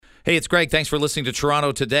Hey, it's Greg. Thanks for listening to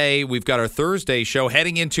Toronto Today. We've got our Thursday show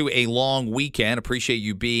heading into a long weekend. Appreciate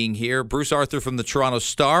you being here. Bruce Arthur from the Toronto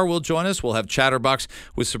Star will join us. We'll have Chatterbox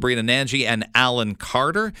with Sabrina Nanji and Alan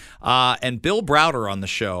Carter. And Bill Browder on the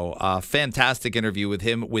show. Fantastic interview with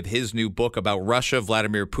him with his new book about Russia,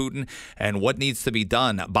 Vladimir Putin, and what needs to be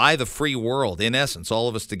done by the free world, in essence, all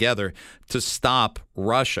of us together, to stop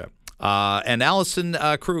Russia. And Allison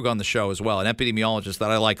Krug on the show as well, an epidemiologist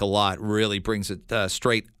that I like a lot, really brings it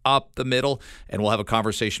straight up the middle, and we'll have a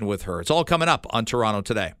conversation with her. It's all coming up on Toronto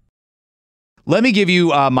Today. Let me give you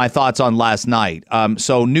my thoughts on last night.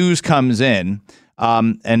 So news comes in,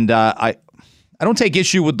 and I don't take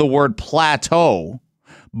issue with the word plateau,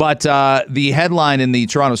 but the headline in the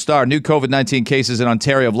Toronto Star, new COVID-19 cases in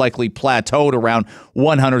Ontario have likely plateaued around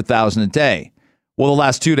 100,000 a day. Well, the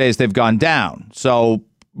last 2 days they've gone down. So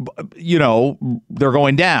they're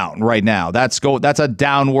going down right now. That's a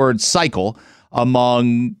downward cycle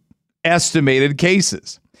among estimated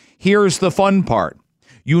cases. Here's the fun part.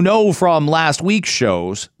 From last week's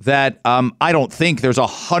shows that I don't think there's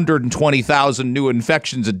 120,000 new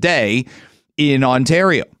infections a day in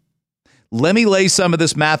Ontario. Let me lay some of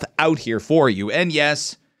this math out here for you. And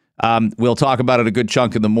yes, we'll talk about it a good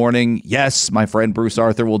chunk in the morning. Yes, my friend Bruce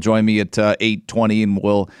Arthur will join me at 8:20 and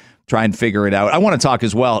we'll try and figure it out. I want to talk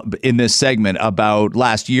as well in this segment about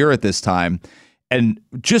last year at this time, and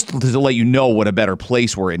just to let you know what a better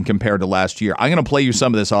place we're in compared to last year. I'm going to play you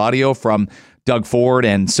some of this audio from Doug Ford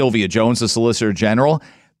and Sylvia Jones, the Solicitor General,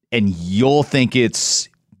 and you'll think it's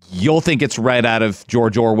right out of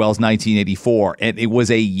George Orwell's 1984, and it was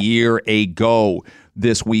a year ago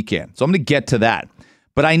this weekend. So I'm going to get to that,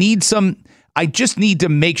 but I just need to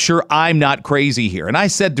make sure I'm not crazy here. And I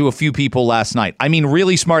said to a few people last night,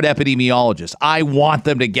 really smart epidemiologists, I want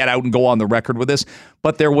them to get out and go on the record with this,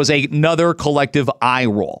 but there was another collective eye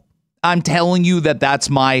roll. I'm telling you that's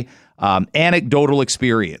my anecdotal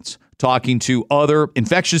experience talking to other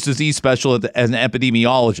infectious disease specialists and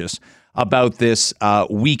epidemiologists about this.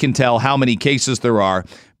 We can tell how many cases there are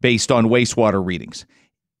based on wastewater readings.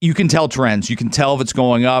 You can tell trends. You can tell if it's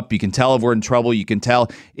going up. You can tell if we're in trouble. You can tell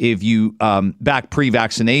if you back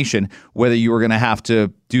pre-vaccination, whether you were going to have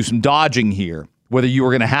to do some dodging here, whether you were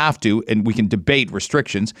going to have to, and we can debate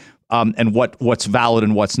restrictions and what's valid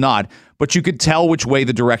and what's not. But you could tell which way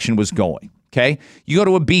the direction was going. Okay, you go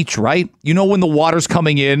to a beach, right? You know when the water's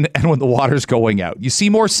coming in and when the water's going out. You see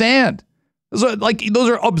more sand. Those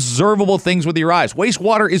are observable things with your eyes.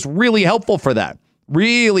 Wastewater is really helpful for that.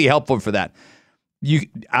 Really helpful for that. You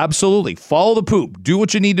absolutely follow the poop. Do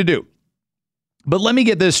what you need to do. But let me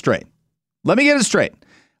get this straight.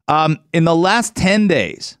 In the last 10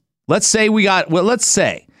 days, let's say we got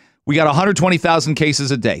 120,000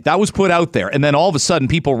 cases a day. That was put out there. And then all of a sudden,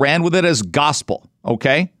 people ran with it as gospel.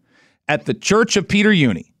 Okay. At the Church of Peter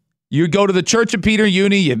Uni. You go to the Church of Peter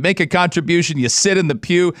Uni, you make a contribution, you sit in the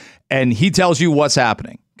pew, and he tells you what's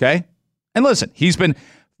happening. Okay. And listen, he's been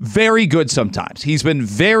very good sometimes. He's been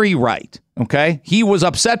very right. Okay. He was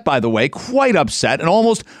upset, by the way, quite upset, and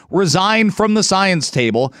almost resigned from the science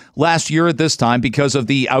table last year at this time because of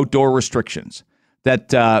the outdoor restrictions that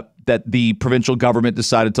the provincial government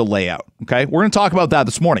decided to lay out. Okay. We're going to talk about that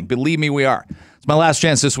this morning. Believe me, we are. It's my last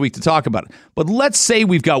chance this week to talk about it. But let's say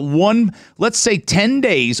we've got 10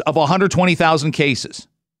 days of 120,000 cases.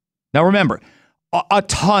 Now, remember, a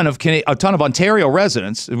ton of Ontario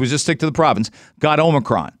residents, if we just stick to the province, got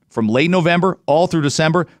Omicron from late November all through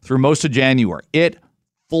December through most of January. It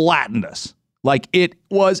flattened us. Like, it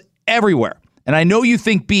was everywhere. And I know you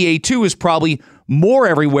think BA2 is probably more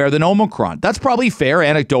everywhere than Omicron. That's probably fair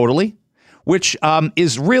anecdotally, which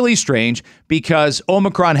is really strange because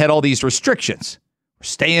Omicron had all these restrictions.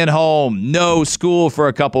 Staying home, no school for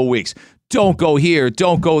a couple of weeks. Don't go here,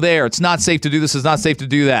 don't go there. It's not safe to do this, it's not safe to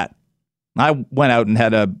do that. I went out and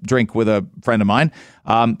had a drink with a friend of mine,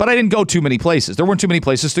 but I didn't go too many places. There weren't too many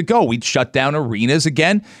places to go. We'd shut down arenas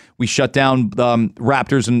again. We shut down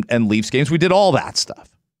Raptors and Leafs games. We did all that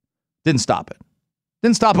stuff. Didn't stop it.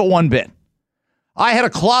 Didn't stop it one bit. I had a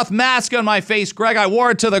cloth mask on my face, Greg. I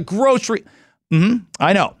wore it to the grocery.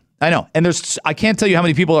 I know. And I can't tell you how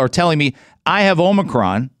many people are telling me I have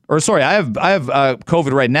Omicron, I have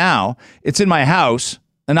COVID right now. It's in my house,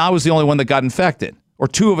 and I was the only one that got infected. Or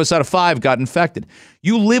 2 of us out of 5 got infected.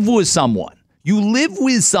 You live with someone.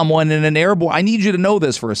 In an airborne. I need you to know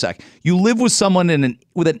this for a sec. You live with someone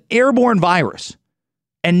with an airborne virus,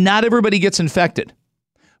 and not everybody gets infected.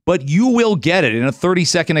 But you will get it in a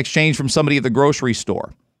 30-second exchange from somebody at the grocery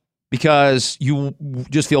store. because you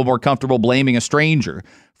just feel more comfortable blaming a stranger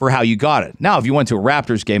for how you got it. Now, if you went to a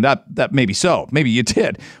Raptors game, that maybe so. Maybe you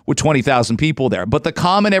did with 20,000 people there. But the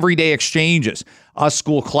common everyday exchanges, a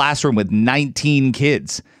school classroom with 19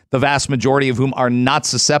 kids, the vast majority of whom are not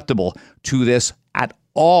susceptible to this at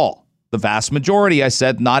all. The vast majority, I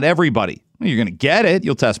said, not everybody. You're going to get it.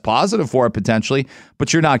 You'll test positive for it potentially,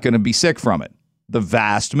 but you're not going to be sick from it. The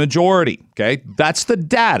vast majority, okay? That's the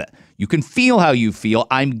data. You can feel how you feel.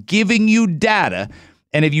 I'm giving you data,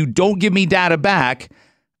 and if you don't give me data back,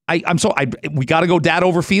 we got to go data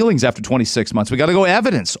over feelings after 26 months. We got to go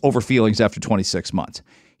evidence over feelings after 26 months.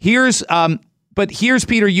 Here's Peter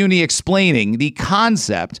Jüni explaining the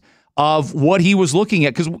concept of what he was looking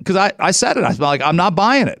at, because I said it. I was like, I'm not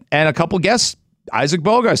buying it. And a couple guests, Isaac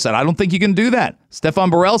Bogar said, I don't think you can do that. Stefan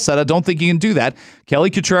Burrell said, I don't think you can do that. Kelly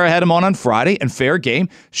Cutrara had him on Friday, and fair game.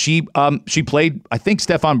 She played, I think,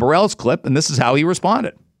 Stefan Burrell's clip, and this is how he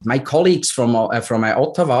responded. My colleagues from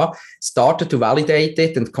Ottawa started to validate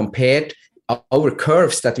it and compared our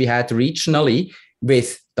curves that we had regionally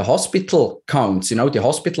with the hospital counts, the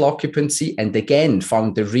hospital occupancy, and again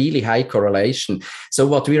found a really high correlation. So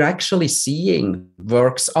what we're actually seeing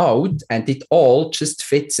works out, and it all just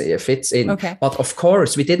fits in. Okay. But of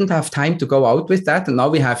course, we didn't have time to go out with that, and now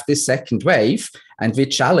we have this second wave, and we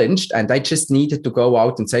challenged, and I just needed to go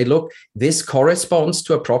out and say, look, this corresponds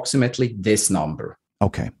to approximately this number.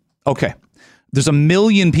 Okay. There's 1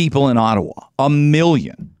 million people in Ottawa. 1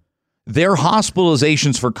 million. Their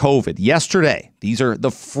hospitalizations for COVID yesterday, these are the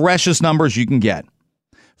freshest numbers you can get,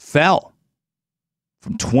 fell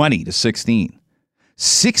from 20 to 16.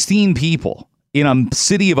 16 people in a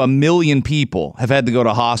city of 1 million people have had to go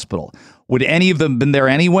to hospital. Would any of them been there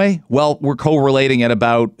anyway? Well, we're correlating at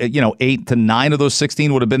about 8 to 9 of those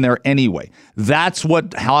 16 would have been there anyway. That's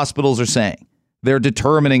what hospitals are saying. They're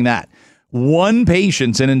determining that. One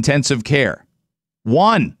patient's in intensive care.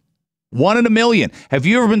 One in 1 million. Have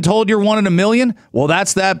you ever been told you're 1 in 1 million? Well,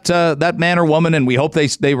 that's that man or woman, and we hope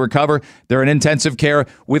they recover. They're in intensive care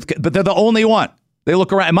but they're the only one. They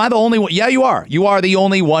look around. Am I the only one? Yeah, you are. You are the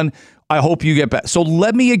only one. I hope you get better. So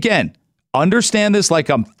let me again understand this like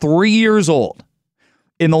I'm 3 years old.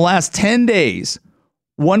 In the last 10 days,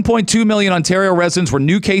 1.2 million Ontario residents were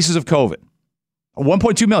new cases of COVID.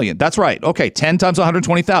 1.2 million. That's right. Okay, 10 times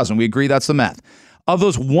 120,000. We agree that's the math. Of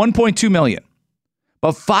those 1.2 million,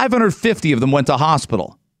 but 550 of them went to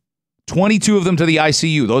hospital. 22 of them to the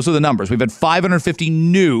ICU. Those are the numbers. We've had 550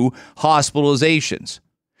 new hospitalizations.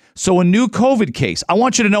 So a new COVID case, I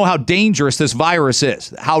want you to know how dangerous this virus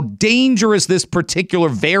is, how dangerous this particular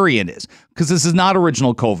variant is, because this is not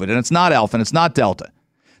original COVID, and it's not Alpha, and it's not Delta.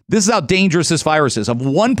 This is how dangerous this virus is. Of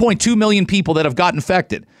 1.2 million people that have got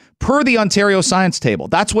infected, per the Ontario Science Table.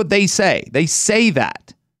 That's what they say. They say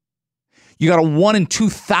that. You got a 1 in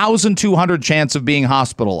 2,200 chance of being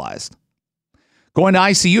hospitalized. Going to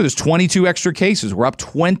ICU, there's 22 extra cases. We're up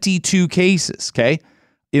 22 cases, okay,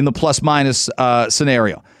 in the plus minus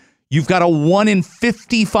scenario. You've got a 1 in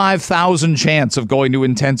 55,000 chance of going to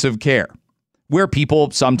intensive care, where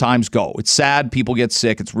people sometimes go. It's sad. People get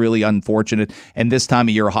sick. It's really unfortunate. And this time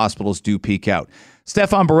of year, hospitals do peak out.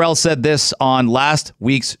 Stefan Burrell said this on last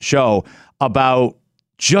week's show about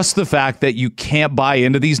just the fact that you can't buy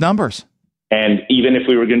into these numbers. And even if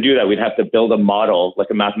we were going to do that, we'd have to build a model, like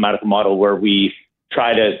a mathematical model, where we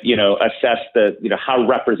try to, assess how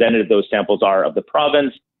representative those samples are of the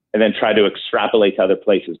province, and then try to extrapolate to other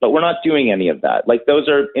places. But we're not doing any of that. Like, those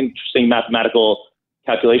are interesting mathematical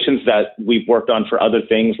calculations that we've worked on for other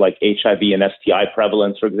things like HIV and STI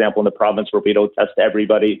prevalence, for example, in the province where we don't test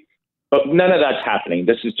everybody. But none of that's happening.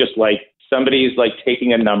 This is just like somebody's like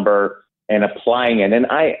taking a number and applying it. And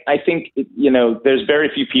I think, there's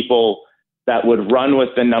very few people that would run with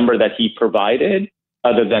the number that he provided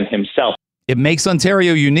other than himself. It makes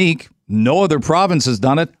Ontario unique. No other province has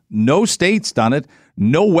done it. No state's done it.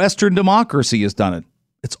 No Western democracy has done it.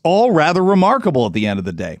 It's all rather remarkable at the end of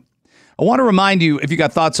the day. I want to remind you, if you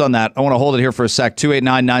got thoughts on that, I want to hold it here for a sec.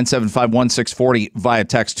 289-975-1640 via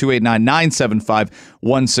text,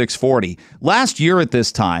 289-975-1640. Last year at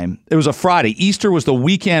this time, it was a Friday. Easter was the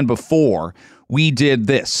weekend before we did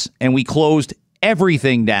this, and we closed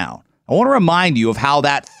everything down. I want to remind you of how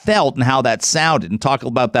that felt and how that sounded, and talk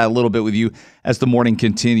about that a little bit with you as the morning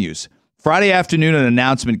continues. Friday afternoon, an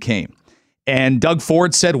announcement came, and Doug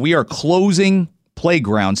Ford said, we are closing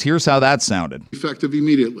playgrounds. Here's how that sounded. Effective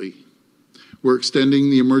immediately. We're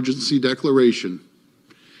extending the emergency declaration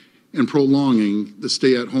and prolonging the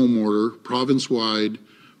stay-at-home order province-wide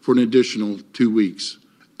for an additional 2 weeks.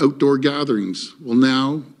 Outdoor gatherings will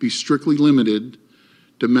now be strictly limited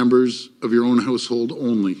to members of your own household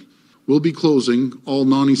only. We'll be closing all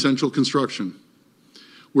non-essential construction.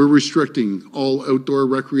 We're restricting all outdoor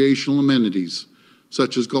recreational amenities,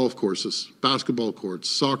 such as golf courses, basketball courts,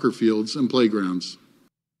 soccer fields, and playgrounds.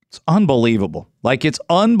 It's unbelievable. Like, it's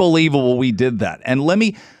unbelievable we did that. And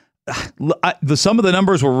some of the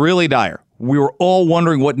numbers were really dire. We were all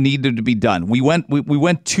wondering what needed to be done. We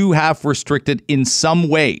went too half restricted in some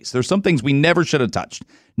ways. There's some things we never should have touched,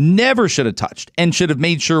 and should have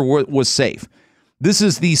made sure was safe. This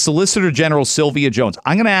is the Solicitor General, Sylvia Jones.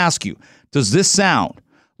 I'm going to ask you, does this sound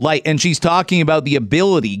like, and she's talking about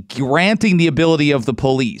granting the ability of the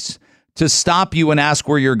police to stop you and ask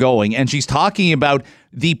where you're going. And she's talking about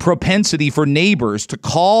the propensity for neighbors to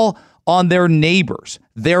call on their neighbors,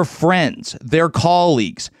 their friends, their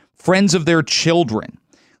colleagues, friends of their children.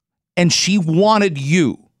 And she wanted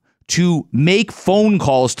you to make phone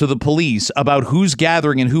calls to the police about who's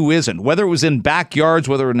gathering and who isn't, whether it was in backyards,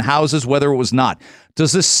 whether in houses, whether it was not.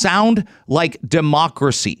 Does this sound like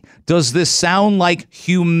democracy? Does this sound like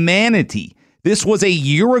humanity? This was a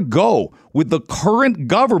year ago with the current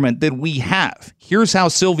government that we have. Here's how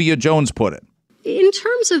Sylvia Jones put it. In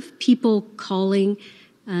terms of people calling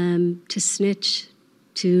to snitch,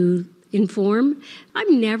 to inform,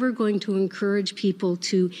 I'm never going to encourage people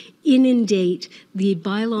to inundate the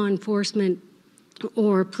by law enforcement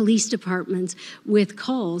or police departments with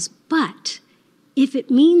calls. But if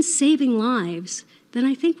it means saving lives, then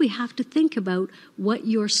I think we have to think about what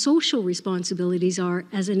your social responsibilities are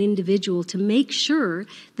as an individual to make sure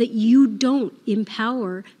that you don't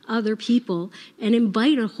empower other people and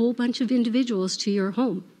invite a whole bunch of individuals to your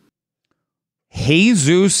home.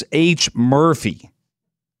 Jesus H. Murphy.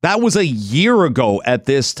 That was a year ago at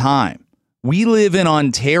this time. We live in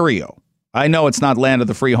Ontario. I know it's not land of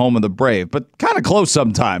the free, home of the brave, but kind of close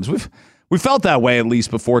sometimes. We felt that way at least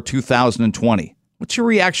before 2020. What's your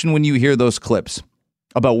reaction when you hear those clips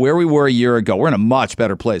about where we were a year ago? We're in a much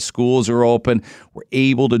better place. Schools are open. We're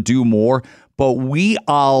able to do more. But we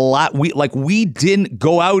didn't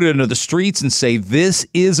go out into the streets and say, this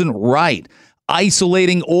isn't right.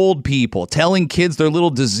 Isolating old people, telling kids they're little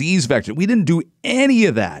disease vectors. We didn't do any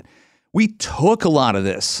of that. We took a lot of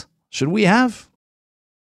this. Should we have?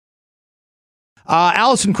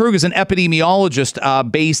 Allison Krug is an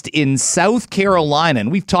epidemiologist based in South Carolina.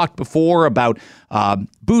 And we've talked before about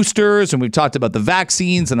boosters, and we've talked about the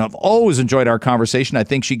vaccines, and I've always enjoyed our conversation. I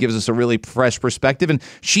think she gives us a really fresh perspective, and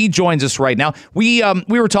she joins us right now. We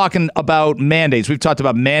were talking about mandates. We've talked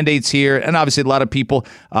about mandates here, and obviously a lot of people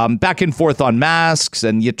back and forth on masks,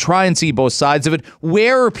 and you try and see both sides of it.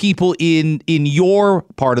 Where are people in your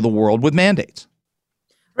part of the world with mandates?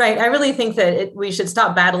 Right. I really think that we should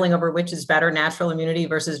stop battling over which is better, natural immunity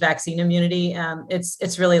versus vaccine immunity.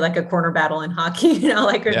 It's really like a corner battle in hockey,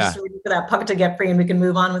 we're just waiting for that puck to get free and we can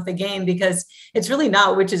move on with the game, because it's really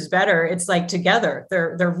not which is better. It's like together,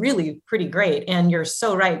 they're really pretty great. And you're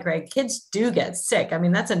so right, Greg, kids do get sick. I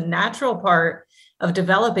mean, that's a natural part of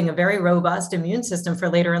developing a very robust immune system for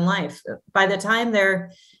later in life. By the time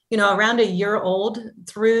they're around a year old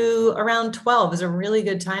through around 12 is a really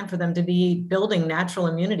good time for them to be building natural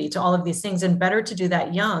immunity to all of these things, and better to do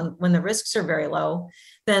that young when the risks are very low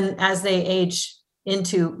than as they age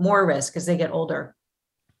into more risk as they get older.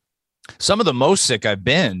 Some of the most sick I've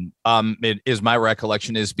been, it is my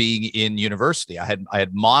recollection, is being in university. I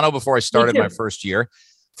had mono before I started my first year,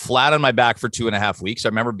 flat on my back for 2.5 weeks. I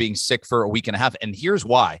remember being sick for a week and a half. And here's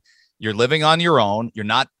why. You're living on your own. You're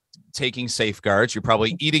not taking safeguards. You're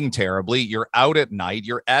probably eating terribly. You're out at night.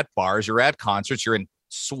 You're at bars. You're at concerts. You're in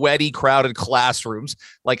sweaty, crowded classrooms.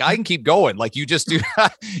 Like, I can keep going. Like, you just do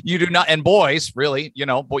not, you do not. And boys, really,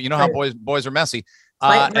 how boys are messy.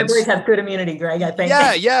 My boys have good immunity, Greg, I think.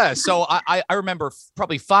 Yeah. So I remember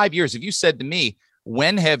probably 5 years. If you said to me,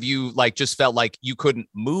 when have you just felt like you couldn't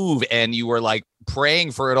move and you were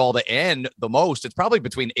praying for it all to end the most? It's probably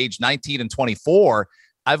between age 19 and 24.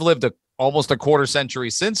 I've lived almost a quarter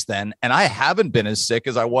century since then, and I haven't been as sick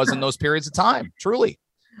as I was in those periods of time. Truly.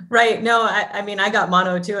 Right. No, I mean, I got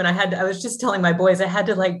mono too. And I was just telling my boys, I had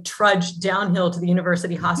to trudge downhill to the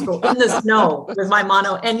university hospital in the snow with my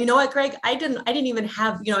mono. And you know what, Greg, I didn't even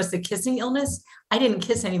have, it's the kissing illness. I didn't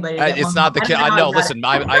kiss anybody. It's not the kiss. I know. Listen,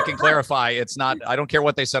 I can clarify. It's not, I don't care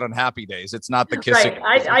what they said on Happy Days. It's not the kissing.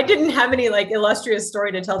 Right. I didn't have any illustrious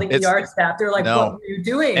story to tell the ER staff. They're like, no. What were you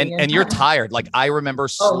doing? And you're tired. I remember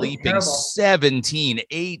sleeping 17,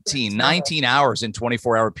 18, 19 hours in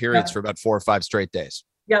 24-hour periods for about 4 or 5 straight days.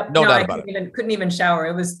 Yep. No doubt about it. Couldn't even shower.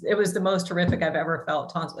 It was the most horrific I've ever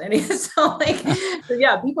felt, tonsillitis. So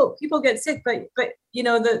yeah, people get sick, but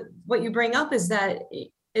what you bring up is that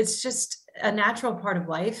it's just a natural part of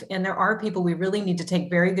life. And there are people we really need to take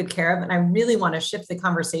very good care of. And I really want to shift the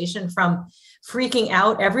conversation from freaking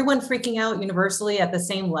out, everyone freaking out universally at the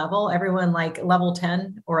same level, everyone like level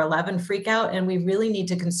 10 or 11 freak out. And we really need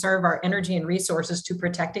to conserve our energy and resources to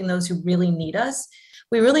protecting those who really need us.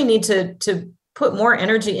 We really need to put more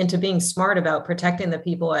energy into being smart about protecting the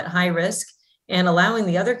people at high risk and allowing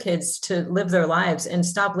the other kids to live their lives and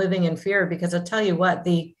stop living in fear. Because I'll tell you what,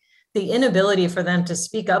 the inability for them to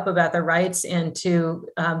speak up about their rights and to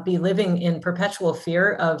be living in perpetual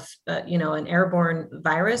fear of, an airborne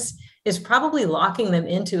virus is probably locking them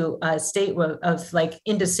into a state of like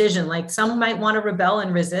indecision. Like some might want to rebel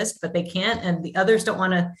and resist, but they can't. And the others don't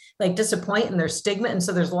want to like disappoint in their stigma. And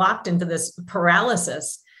so there's locked into this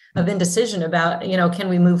paralysis of indecision about, can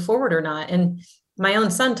we move forward or not? And my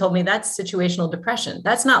own son told me that's situational depression.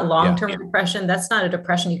 That's not long-term depression. That's not a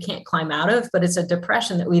depression you can't climb out of, but it's a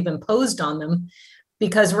depression that we've imposed on them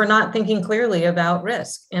because we're not thinking clearly about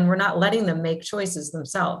risk and we're not letting them make choices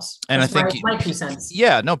themselves. And that's I think my 2 cents.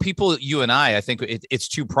 Yeah, no, people, you and I think it's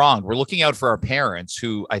two-pronged. We're looking out for our parents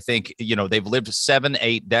who I think, they've lived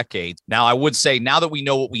 7-8 decades. Now, I would say now that we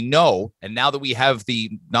know what we know, and now that we have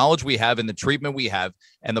the knowledge we have and the treatment we have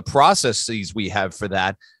and the processes we have for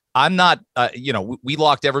that, I'm not, we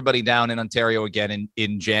locked everybody down in Ontario again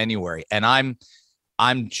in January. And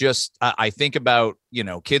I'm just, I think about,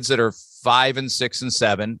 kids that are 5 and 6 and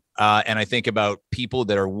 7. And I think about people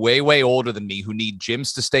that are way, way older than me who need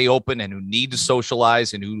gyms to stay open and who need to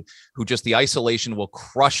socialize and who just the isolation will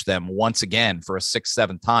crush them once again for a 6th,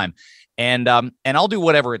 7th time. And I'll do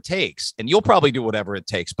whatever it takes. And you'll probably do whatever it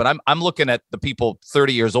takes. But I'm looking at the people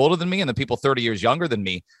 30 years older than me and the people 30 years younger than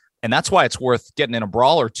me. And that's why it's worth getting in a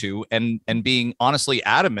brawl or two and being honestly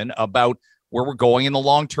adamant about where we're going in the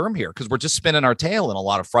long term here, because we're just spinning our tail in a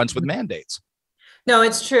lot of fronts with mandates. No,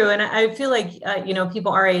 it's true. And I feel like,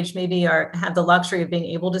 people our age maybe have the luxury of being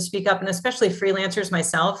able to speak up, and especially freelancers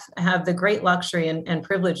myself have the great luxury and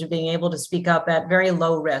privilege of being able to speak up at very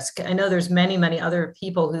low risk. I know there's many, many other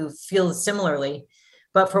people who feel similarly,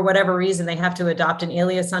 but for whatever reason, they have to adopt an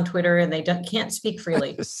alias on Twitter and they can't speak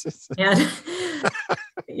freely. And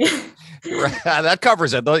that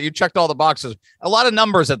covers it. You checked all the boxes. A lot of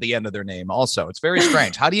numbers at the end of their name also. It's very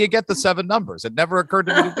strange. How do you get the 7 numbers? It never occurred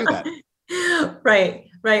to me to do that. Right.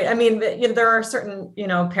 I mean, there are certain,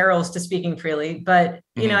 perils to speaking freely, but,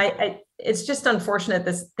 it's just unfortunate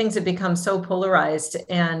that things have become so polarized.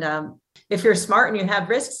 And if you're smart and you have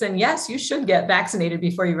risks, then yes, you should get vaccinated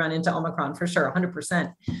before you run into Omicron for sure,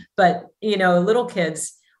 100%. But, little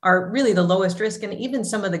kids are really the lowest risk. And even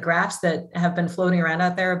some of the graphs that have been floating around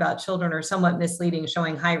out there about children are somewhat misleading,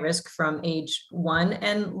 showing high risk from age 1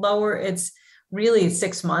 and lower. It's really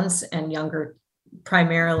 6 months and younger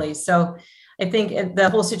primarily. So I think the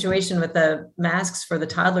whole situation with the masks for the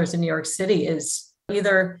toddlers in New York City is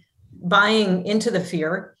either buying into the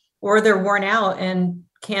fear or they're worn out and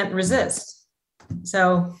can't resist.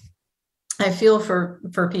 So I feel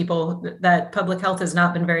for people that public health has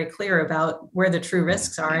not been very clear about where the true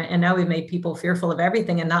risks are. And now we've made people fearful of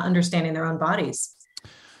everything and not understanding their own bodies.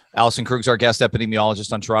 Allison Krug's our guest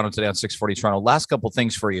epidemiologist on Toronto Today on 640 Toronto. Last couple of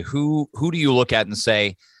things for you. Who do you look at and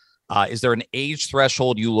say, is there an age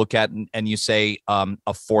threshold you look at and you say a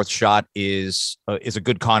 4th shot is a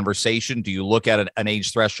good conversation? Do you look at an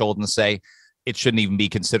age threshold and say it shouldn't even be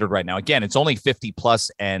considered right now? Again, it's only 50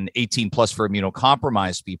 plus and 18 plus for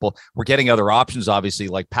immunocompromised people. We're getting other options, obviously,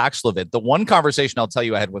 like Paxlovid. The one conversation I'll tell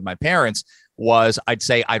you I had with my parents was I'd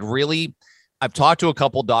say I've talked to a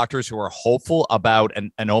couple doctors who are hopeful about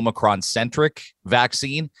an Omicron-centric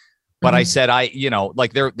vaccine, but I said,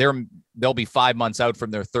 they'll be 5 months out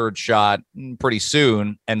from their 3rd shot pretty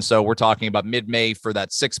soon. And so we're talking about mid-May for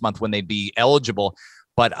that 6th month when they'd be eligible.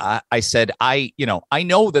 But I said, I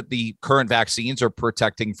know that the current vaccines are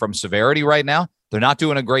protecting from severity right now. They're not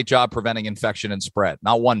doing a great job preventing infection and spread.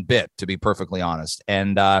 Not one bit, to be perfectly honest.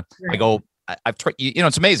 And I go, I've tried,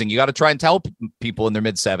 it's amazing. You got to try and tell people in their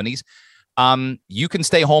mid-70s, you can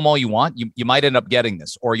stay home all you want. You might end up getting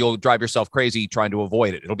this, or you'll drive yourself crazy trying to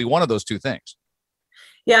avoid it. It'll be one of those two things.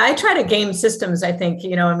 Yeah, I try to game systems, I think,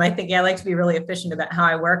 in my thinking, I like to be really efficient about how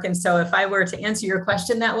I work. And so if I were to answer your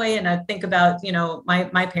question that way, and I think about,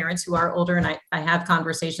 my parents who are older, and I have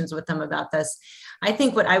conversations with them about this, I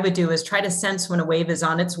think what I would do is try to sense when a wave is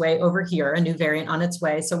on its way over here, a new variant on its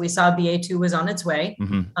way. So we saw BA2 was on its way.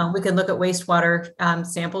 Mm-hmm. We could look at wastewater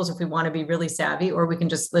samples if we want to be really savvy, or we can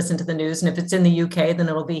just listen to the news. And if it's in the UK, then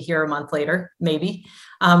it'll be here a month later, maybe.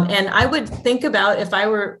 And I would think about if I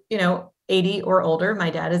were, 80 or older, my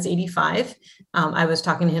dad is 85. I was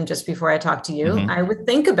talking to him just before I talked to you. Mm-hmm. I would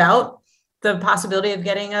think about the possibility of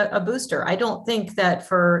getting a booster. I don't think that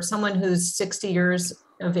for someone who's 60 years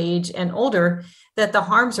of age and older, that the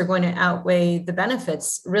harms are going to outweigh the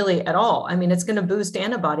benefits really at all. I mean, it's going to boost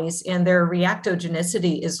antibodies, and their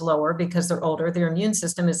reactogenicity is lower because they're older. Their immune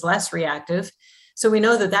system is less reactive. So we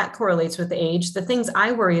know that that correlates with the age. The things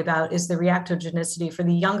I worry about is the reactogenicity for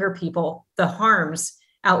the younger people, the harms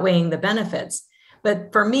outweighing the benefits.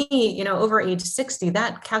 But for me, over age 60,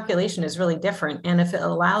 that calculation is really different. And if it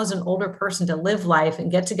allows an older person to live life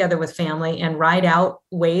and get together with family and ride out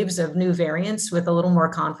waves of new variants with a little more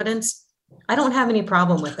confidence, I don't have any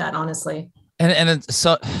problem with that, honestly. And it's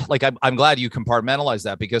so, like, I'm glad you compartmentalize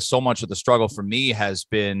that, because so much of the struggle for me has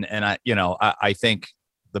been, and I think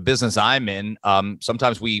the business I'm in,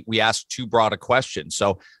 sometimes we ask too broad a question.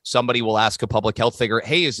 So somebody will ask a public health figure,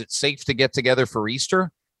 hey, is it safe to get together for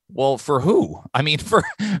Easter? Well, for who? I mean, for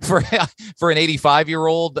an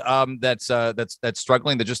 85-year-old that's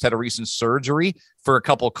struggling, that just had a recent surgery, for a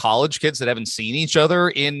couple of college kids that haven't seen each other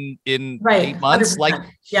in 8 months, 100%. Like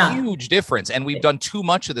huge difference. And we've done too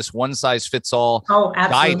much of this one size fits all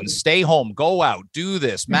guidance. Stay home, go out, do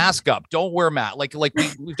this, mask up, don't wear mask. Like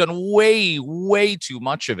we've done way too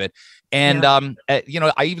much of it. And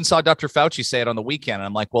I even saw Dr. Fauci say it on the weekend. And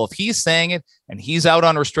I'm like, well, if he's saying it and he's out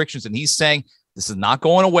on restrictions and he's saying, this is not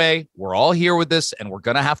going away, we're all here with this, and we're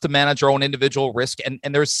going to have to manage our own individual risk. And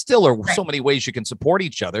there's still so many ways you can support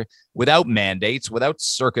each other without mandates, without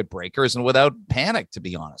circuit breakers, and without panic, to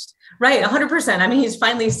be honest. Right. 100%. I mean, he's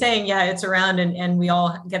finally saying, yeah, it's around, and we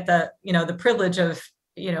all get the privilege of,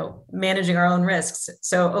 managing our own risks.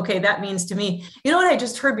 So, okay, that means to me, what I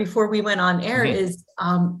just heard before we went on air is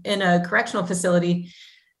in a correctional facility,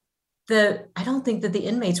 I don't think that the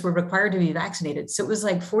inmates were required to be vaccinated. So it was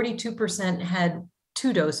like 42% had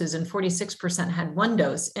 2 doses and 46% had 1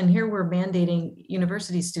 dose. And here we're mandating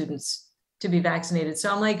university students to be vaccinated.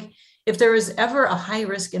 So I'm like, if there was ever a high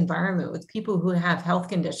risk environment with people who have health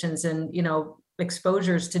conditions and,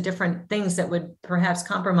 exposures to different things that would perhaps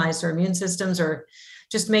compromise their immune systems or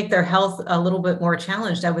just make their health a little bit more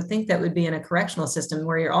challenged, I would think that would be in a correctional system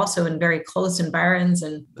where you're also in very close environs.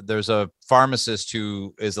 And there's a pharmacist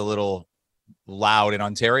who is a little loud in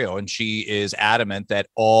Ontario, and she is adamant that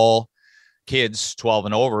all kids 12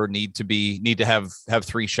 and over need to have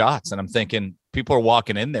 3 shots. And I'm thinking, people are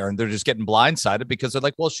walking in there and they're just getting blindsided because they're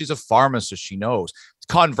like, well, she's a pharmacist, she knows.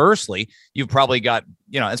 Conversely, you've probably got,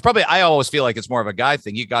 it's probably, I always feel like it's more of a guy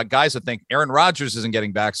thing. You got guys that think Aaron Rodgers isn't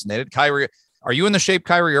getting vaccinated. Kyrie, are you in the shape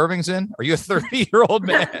Kyrie Irving's in? Are you a 30-year-old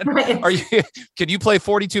man? Right. Can you play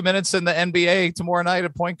 42 minutes in the NBA tomorrow night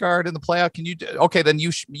at point guard in the playoff? Can you? Okay, then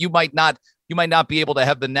you might not be able to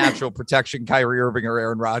have the natural protection Kyrie Irving or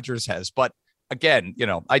Aaron Rodgers has. But again,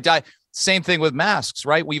 same thing with masks,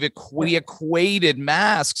 right? We equated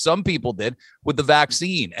masks, some people did, with the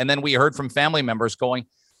vaccine. And then we heard from family members going,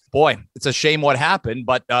 boy, it's a shame what happened.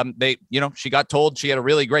 But she got told she had a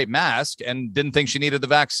really great mask and didn't think she needed the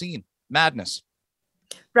vaccine. Madness.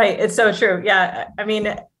 Right. It's so true. Yeah. I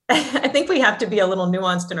mean, I think we have to be a little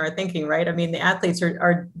nuanced in our thinking, right? I mean, the athletes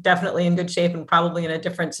are definitely in good shape and probably in a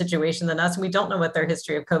different situation than us. And we don't know what their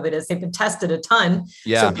history of COVID is. They've been tested a ton.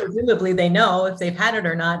 Yeah. So presumably they know if they've had it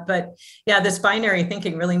or not. But yeah, this binary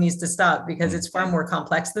thinking really needs to stop because it's far more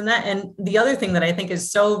complex than that. And the other thing that I think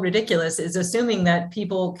is so ridiculous is assuming that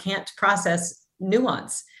people can't process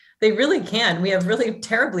nuance. They really can. We have really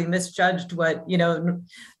terribly misjudged what,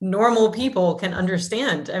 normal people can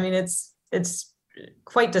understand. I mean, it's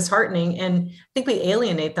quite disheartening. And I think we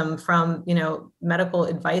alienate them from, medical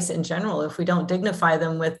advice in general if we don't dignify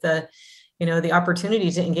them with the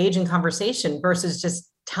opportunity to engage in conversation versus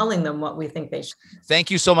just telling them what we think they should.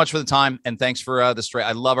 Thank you so much for the time. And thanks for the straight.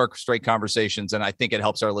 I love our straight conversations. And I think it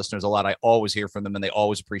helps our listeners a lot. I always hear from them and they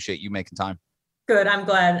always appreciate you making time. Good. I'm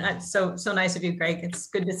glad. It's so nice of you, Greg. It's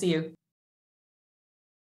good to see you.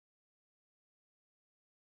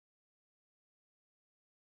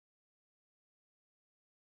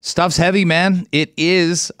 Stuff's heavy, man. It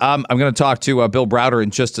is. I'm going to talk to Bill Browder in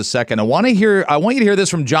just a second. I want you to hear this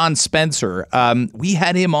from John Spencer. We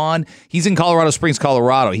had him on. He's in Colorado Springs,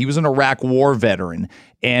 Colorado. He was an Iraq war veteran,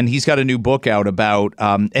 and he's got a new book out about.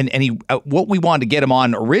 What we wanted to get him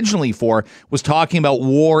on originally for was talking about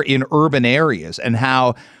war in urban areas and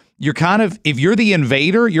how you're if you're the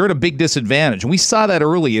invader, you're at a big disadvantage. And we saw that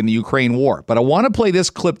early in the Ukraine war. But I want to play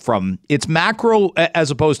this clip from, it's macro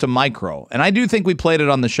as opposed to micro. And I do think we played it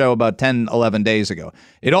on the show about 10, 11 days ago.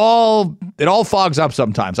 It all fogs up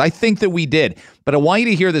sometimes. I think that we did. But I want you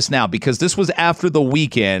to hear this now because this was after the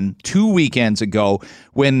weekend, 2 weekends ago,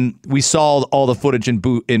 when we saw all the footage in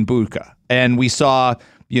Bucha. And we saw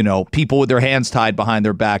people with their hands tied behind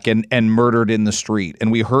their back and murdered in the street.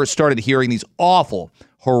 And we started hearing these awful,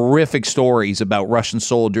 horrific stories about Russian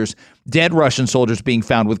soldiers, dead Russian soldiers being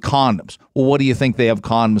found with condoms. Well, what do you think they have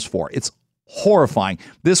condoms for? It's horrifying.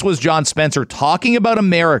 This was John Spencer talking about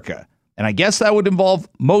America, and I guess that would involve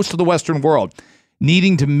most of the Western world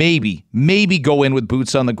needing to maybe go in with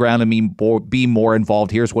boots on the ground and be more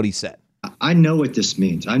involved. Here's what he said. I know what this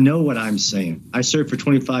means. I know what I'm saying. I served for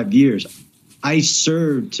 25 years. I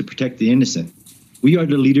served to protect the innocent. We are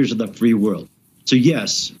the leaders of the free world. So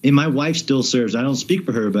yes, and my wife still serves. I don't speak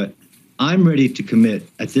for her, but I'm ready to commit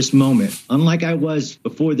at this moment, unlike I was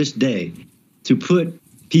before this day, to put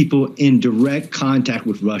people in direct contact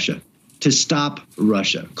with Russia, to stop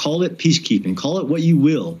Russia. Call it peacekeeping, call it what you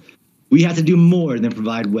will. We have to do more than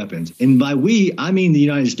provide weapons. And by we, I mean the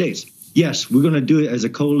United States. Yes, we're going to do it as a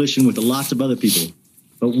coalition with lots of other people,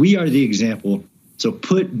 but we are the example. So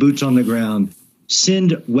put boots on the ground,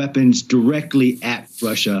 send weapons directly at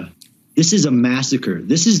Russia. This is a massacre.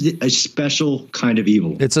 This is a special kind of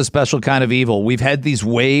evil. It's a special kind of evil. We've had these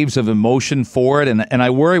waves of emotion for it, and I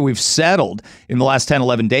worry we've settled in the last 10,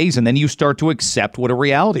 11 days, and then you start to accept what a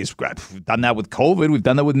reality is. We've done that with COVID. We've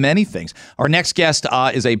done that with many things. Our next guest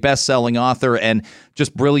is a best-selling author and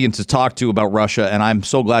just brilliant to talk to about Russia, and I'm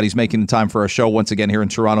so glad he's making the time for our show once again here in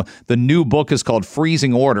Toronto. The new book is called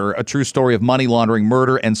Freezing Order, a true story of money laundering,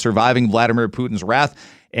 murder, and surviving Vladimir Putin's wrath.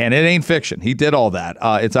 And it ain't fiction. He did all that.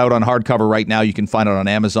 It's out on hardcover right now. You can find it on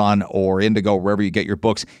Amazon or Indigo, wherever you get your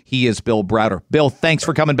books. He is Bill Browder. Bill, thanks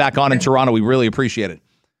for coming back on in Toronto. We really appreciate it.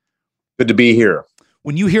 Good to be here.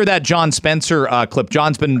 When you hear that John Spencer clip,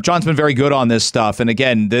 John's been very good on this stuff. And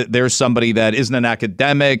again, there's somebody that isn't an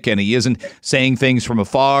academic, and he isn't saying things from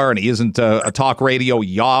afar, and he isn't a talk radio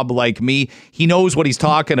yob like me. He knows what he's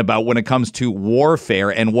talking about when it comes to warfare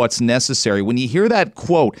and what's necessary. When you hear that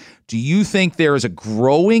quote, do you think there is a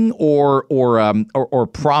growing or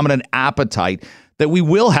prominent appetite that we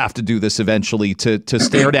will have to do this eventually to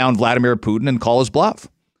stare down Vladimir Putin and call his bluff?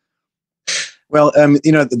 Well,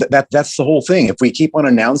 that's the whole thing. If we keep on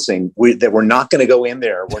announcing that we're not going to go in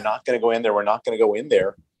there, we're not going to go in there, we're not going to go in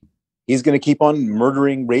there, he's going to keep on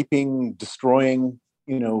murdering, raping, destroying,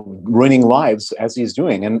 ruining lives as he's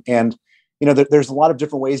doing. And there's a lot of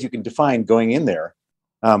different ways you can define going in there.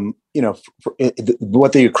 What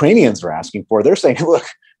the Ukrainians are asking for, they're saying, look,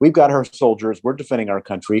 we've got our soldiers, we're defending our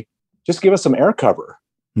country. Just give us some air cover,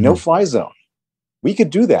 no-fly zone. We could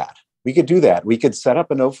do that. We could set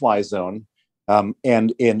up a no-fly zone.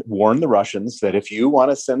 And warn the Russians that if you want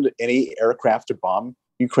to send any aircraft to bomb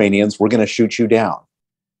Ukrainians, we're going to shoot you down.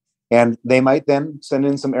 And they might then send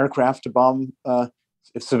in some aircraft to bomb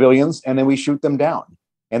civilians, and then we shoot them down.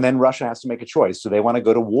 And then Russia has to make a choice. Do they want to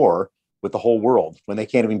go to war with the whole world when they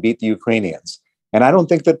can't even beat the Ukrainians? And I don't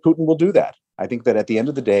think that Putin will do that. I think that at the end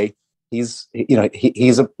of the day, he's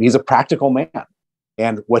a practical man.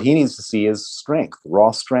 And what he needs to see is strength,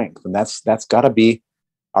 raw strength. And that's got to be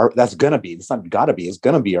it's going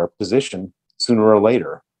to be our position sooner or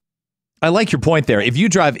later. I like your point there. If you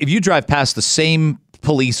drive past the same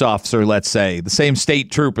police officer, let's say, the same state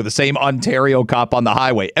trooper, the same Ontario cop on the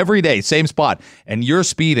highway every day, same spot, and you're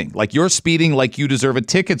speeding like you deserve a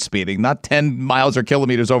ticket speeding, not 10 miles or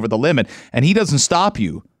kilometers over the limit, and he doesn't stop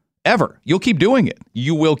you ever, you'll keep doing it.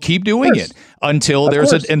 You will keep doing it until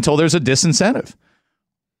there's a disincentive.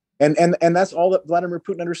 And that's all that Vladimir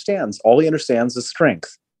Putin understands. All he understands is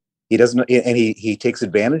strength. He doesn't, and he takes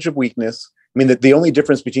advantage of weakness. I mean, the only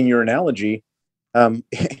difference between your analogy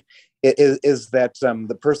is that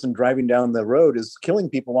the person driving down the road is killing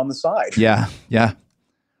people on the side. Yeah.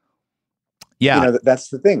 That's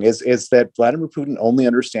the thing is that Vladimir Putin only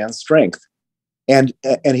understands strength, and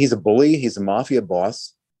he's a bully. He's a mafia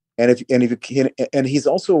boss, and he's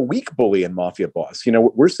also a weak bully and mafia boss.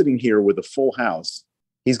 We're sitting here with a full house.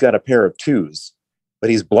 He's got a pair of twos, but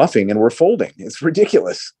he's bluffing and we're folding. It's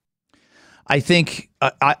ridiculous. I think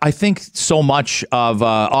so much of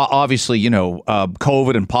obviously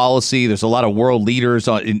COVID and policy. There's a lot of world leaders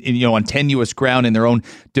on tenuous ground in their own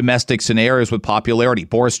domestic scenarios with popularity.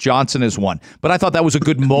 Boris Johnson is one, but I thought that was a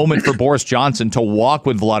good moment for Boris Johnson to walk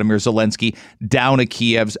with Vladimir Zelensky down a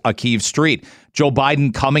Kyiv street. Joe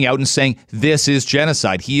Biden coming out and saying this is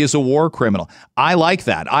genocide. He is a war criminal. I like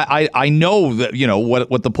that. I know that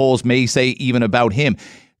what the polls may say even about him.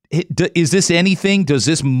 Is this anything? Does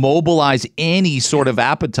this mobilize any sort of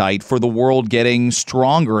appetite for the world getting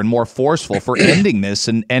stronger and more forceful for ending this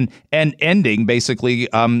and ending basically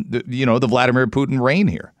the Vladimir Putin reign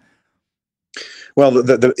here? Well,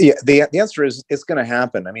 the answer is it's going to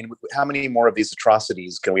happen. I mean, how many more of these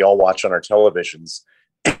atrocities can we all watch on our televisions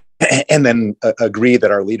and then agree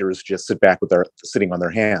that our leaders just sit back sitting on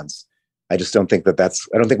their hands. I just don't think I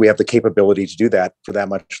don't think we have the capability to do that for that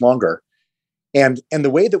much longer. And the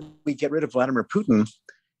way that we get rid of Vladimir Putin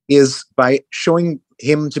is by showing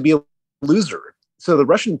him to be a loser. So the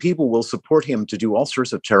Russian people will support him to do all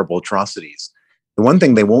sorts of terrible atrocities. The one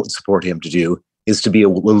thing they won't support him to do is to be a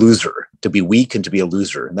loser, to be weak and to be a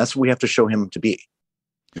loser. And that's what we have to show him to be.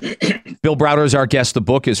 Bill Browder is our guest. The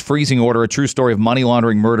book is Freezing Order, a true story of money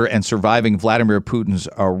laundering, murder, and surviving Vladimir Putin's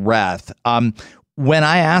wrath. When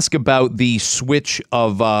I ask about the switch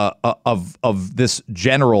of this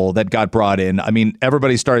general that got brought in, I mean,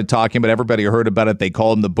 everybody started talking, but everybody heard about it. They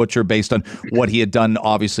called him the butcher based on what he had done,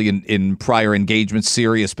 obviously, in prior engagements,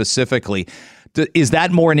 Syria specifically. Is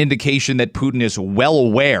that more an indication that Putin is well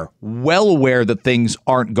aware that things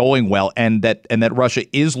aren't going well and that Russia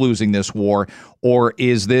is losing this war? Or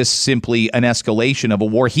is this simply an escalation of a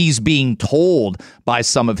war? He's being told by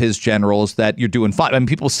some of his generals that you're doing fine. I mean,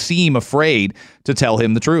 people seem afraid to tell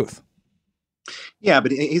him the truth. Yeah,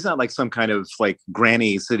 but he's not like some kind of like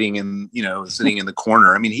granny sitting in the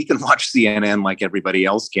corner. I mean, he can watch CNN like everybody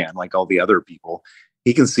else can, like all the other people.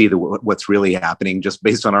 He can see what's really happening just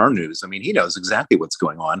based on our news. I mean, he knows exactly what's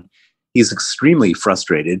going on. He's extremely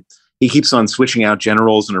frustrated. He keeps on switching out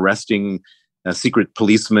generals and arresting secret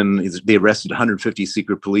policemen. They arrested 150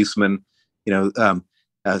 secret policemen.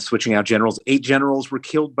 Switching out generals. 8 generals were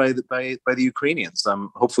killed by the Ukrainians.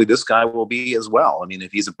 Hopefully, this guy will be as well. I mean,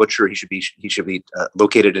 if he's a butcher, he should be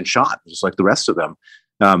located and shot, just like the rest of them.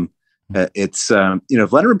 Vladimir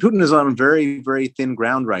Putin is on very, very thin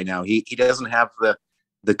ground right now. He doesn't have the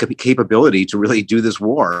capability to really do this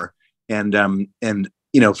war. And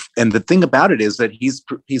the thing about it is that he's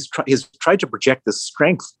tried to project this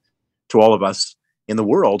strength to all of us in the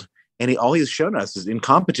world. And all he's shown us is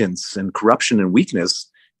incompetence and corruption and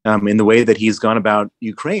weakness in the way that he's gone about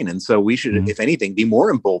Ukraine. And so we should, if anything, be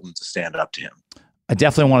more emboldened to stand up to him. I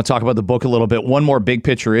definitely want to talk about the book a little bit. One more big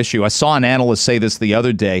picture issue. I saw an analyst say this the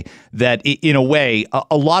other day, that in a way,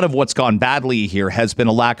 a lot of what's gone badly here has been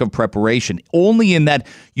a lack of preparation, only in that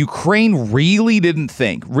Ukraine really didn't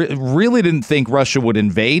think Russia would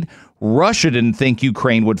invade. Russia didn't think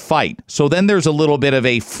Ukraine would fight. So then there's a little bit of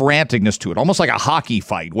a franticness to it, almost like a hockey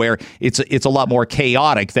fight where it's a lot more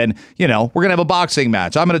chaotic than, we're going to have a boxing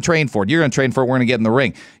match. I'm going to train for it. You're going to train for it. We're going to get in the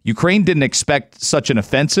ring. Ukraine didn't expect such an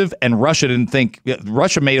offensive, and Russia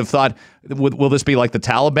may have thought, will this be like the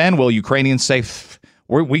Taliban? Will Ukrainians say,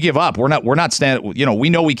 we give up. We're not standing, we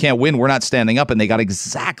know we can't win. We're not standing up. And they got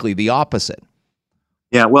exactly the opposite.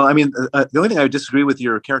 Yeah, well, I mean, the only thing I would disagree with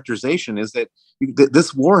your characterization is that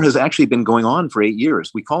this war has actually been going on for 8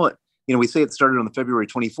 years. We call it, we say it started on the February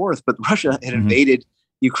 24th, but Russia had invaded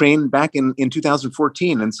Ukraine back in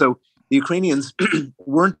 2014. And so the Ukrainians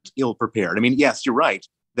weren't ill prepared. I mean, yes, you're right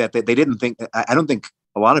that they didn't think, I don't think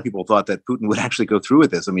a lot of people thought that Putin would actually go through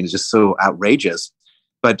with this. I mean, it's just so outrageous.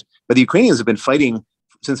 But the Ukrainians have been fighting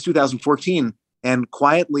since 2014 and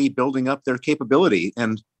quietly building up their capability.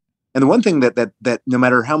 And the one thing that no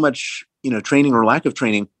matter how much, training or lack of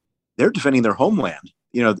training, they're defending their homeland.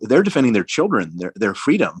 They're defending their children, their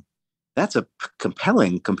freedom. That's a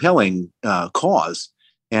compelling cause.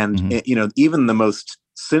 And, even the most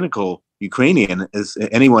cynical Ukrainian, is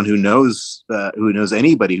anyone who knows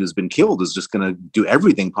anybody who's been killed, is just going to do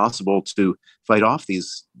everything possible to fight off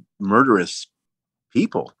these murderous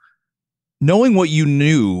people. Knowing what you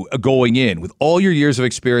knew going in, with all your years of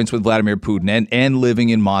experience with Vladimir Putin and living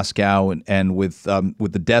in Moscow and with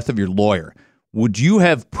the death of your lawyer, would you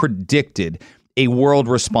have predicted a world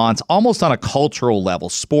response almost on a cultural level,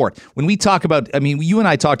 sport? When we talk about, you and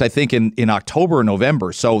I talked, I think, in October or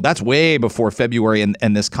November, so that's way before February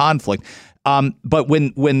and this conflict. But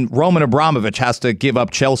when Roman Abramovich has to give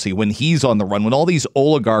up Chelsea, when he's on the run, when all these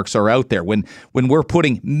oligarchs are out there, when we're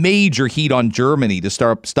putting major heat on Germany to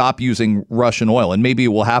stop using Russian oil, and maybe it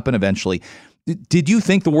will happen eventually, did you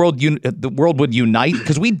think the world would unite?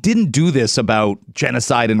 Because we didn't do this about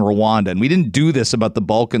genocide in Rwanda, and we didn't do this about the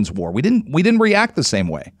Balkans war. We didn't react the same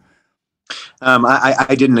way.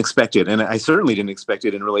 I didn't expect it, and I certainly didn't expect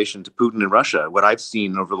it in relation to Putin and Russia. What I've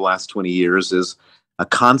seen over the last 20 years is a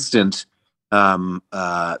constant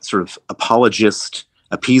sort of apologist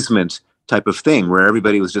appeasement type of thing, where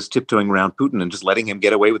everybody was just tiptoeing around Putin and just letting him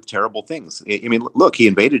get away with terrible things. I mean, look, he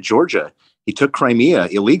invaded Georgia. He took Crimea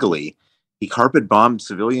illegally. He carpet bombed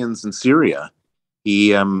civilians in Syria. He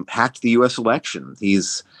hacked the U.S. election.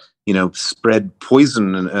 He's, spread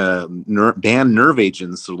poison and banned nerve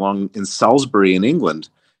agents along in Salisbury in England.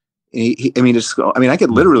 I could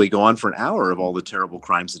literally go on for an hour of all the terrible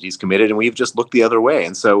crimes that he's committed, and we've just looked the other way.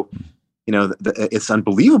 And so, it's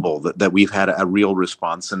unbelievable that we've had a real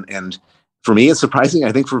response. And for me, it's surprising.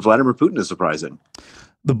 I think for Vladimir Putin, it's surprising.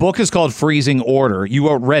 The book is called Freezing Order. You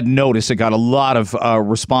wrote Red Notice. It got a lot of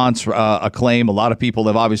response, acclaim. A lot of people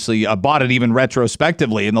have obviously bought it even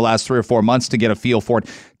retrospectively in the last 3 or 4 months to get a feel for it.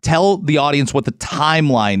 Tell the audience what the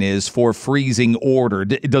timeline is for Freezing Order.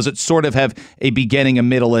 Does it sort of have a beginning, a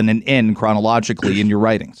middle, and an end chronologically in your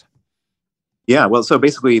writings? Yeah, well, so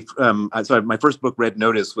basically, my first book, Red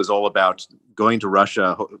Notice, was all about going to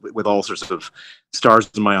Russia with all sorts of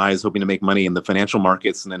stars in my eyes, hoping to make money in the financial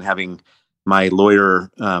markets, and then having my lawyer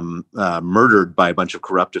murdered by a bunch of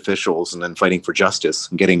corrupt officials, and then fighting for justice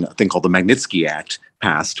and getting a thing called the Magnitsky Act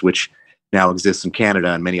passed, which now exists in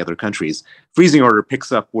Canada and many other countries. Freezing Order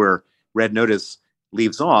picks up where Red Notice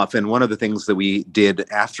leaves off. And one of the things that we did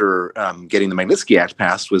after getting the Magnitsky Act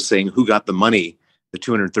passed was saying who got the money, the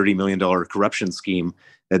 $230 million corruption scheme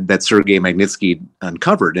that Sergei Magnitsky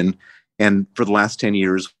uncovered. And for the last 10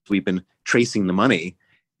 years, we've been tracing the money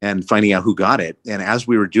and finding out who got it. And as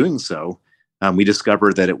we were doing so, we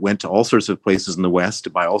discovered that it went to all sorts of places in the West to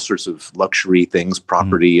buy all sorts of luxury things,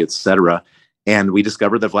 property, etc. And we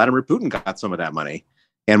discovered that Vladimir Putin got some of that money.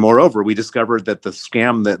 And moreover, we discovered that the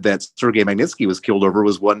scam that Sergei Magnitsky was killed over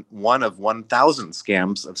was one of 1,000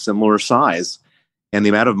 scams of similar size. And the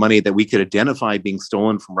amount of money that we could identify being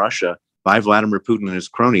stolen from Russia by Vladimir Putin and his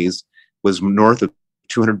cronies was north of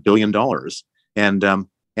 $200 billion. And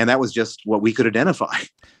that was just what we could identify.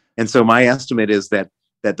 And so my estimate is that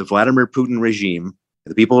the Vladimir Putin regime,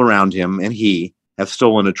 the people around him and he have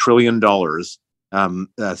stolen $1 trillion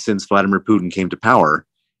since Vladimir Putin came to power.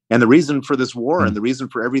 And the reason for this war and the reason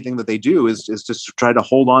for everything that they do is just to try to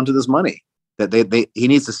hold on to this money. That he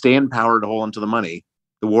needs to stay in power to hold on to the money.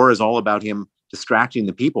 The war is all about him distracting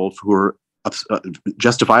the people who are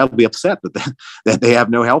justifiably upset that they have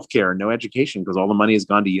no health care and no education because all the money has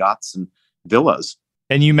gone to yachts and villas.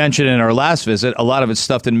 And you mentioned in our last visit, a lot of it's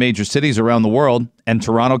stuffed in major cities around the world, and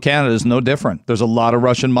Toronto, Canada is no different. There's a lot of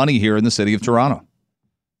Russian money here in the city of Toronto.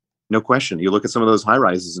 No question. You look at some of those high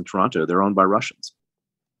rises in Toronto, they're owned by Russians.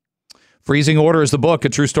 Freezing Order is the book, a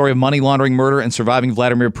true story of money laundering, murder, and surviving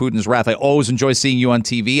Vladimir Putin's wrath. I always enjoy seeing you on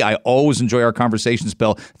TV. I always enjoy our conversations,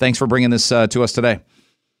 Bill. Thanks for bringing this to us today.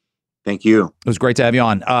 Thank you. It was great to have you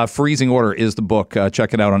on. Freezing Order is the book.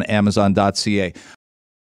 Check it out on Amazon.ca.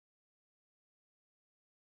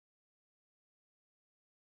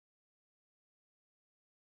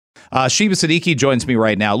 Sheba Siddiqui joins me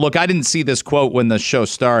right now. Look, I didn't see this quote when the show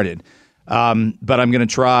started, but I'm going to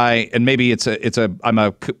try, and maybe I'm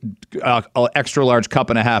a extra large cup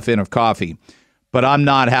and a half in of coffee, but I'm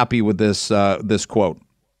not happy with this quote.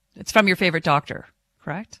 It's from your favorite doctor,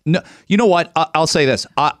 correct? No, you know what? I'll say this.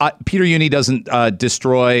 Peter Jüni doesn't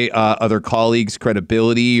destroy other colleagues'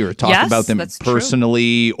 credibility or talk about them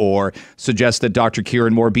personally or suggest that Dr.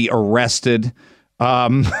 Kieran Moore be arrested.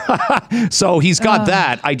 So he's got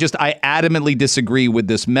that. I adamantly disagree with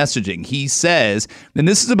this messaging. He says, and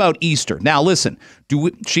this is about Easter. Now, listen,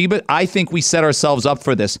 Sheba, I think we set ourselves up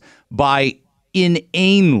for this by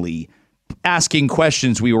inanely asking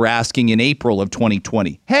questions we were asking in April of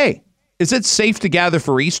 2020. Hey, is it safe to gather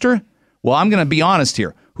for Easter? Well, I'm going to be honest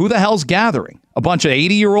here. Who the hell's gathering? A bunch of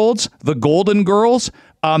 80-year-olds? The Golden Girls?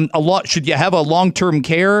 Should you have a long-term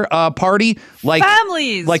care party? Like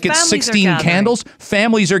families. Like it's 16 candles?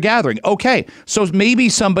 Families are gathering. Okay. So maybe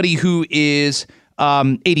somebody who is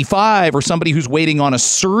 85 or somebody who's waiting on a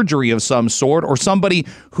surgery of some sort or somebody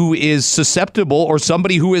who is susceptible or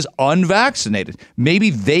somebody who is unvaccinated,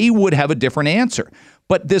 maybe they would have a different answer.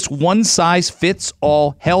 But this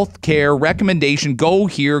one-size-fits-all health care recommendation, go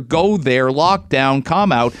here, go there, lockdown,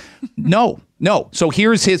 come out. No. So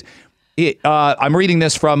here's his... I'm reading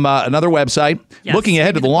this from another website. Yes, looking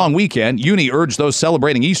ahead to the long weekend, Jüni urged those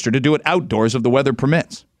celebrating Easter to do it outdoors if the weather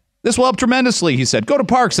permits. This will help tremendously, he said. Go to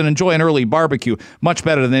parks and enjoy an early barbecue. Much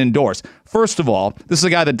better than indoors. First of all, this is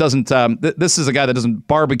a guy that doesn't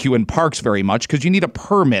barbecue in parks very much because you need a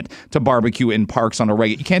permit to barbecue in parks on a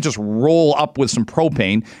regular. You can't just roll up with some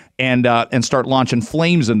propane and start launching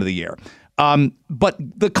flames into the air. But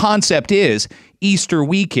the concept is Easter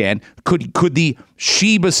weekend. Could the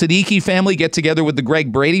Sheba Siddiqui family get together with the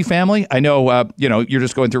Greg Brady family? I know, you're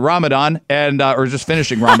just going through Ramadan or just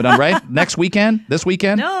finishing Ramadan, right? Next weekend? This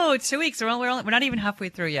weekend? No, 2 weeks. We're not even halfway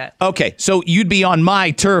through yet. Okay, so you'd be on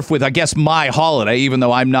my turf with, I guess, my holiday, even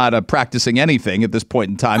though I'm not practicing anything at this point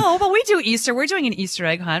in time. Oh, but we do Easter. We're doing an Easter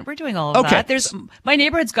egg hunt. We're doing all of that. My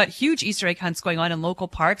neighborhood's got huge Easter egg hunts going on in local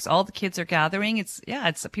parks. All the kids are gathering. It's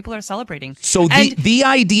people are celebrating. So the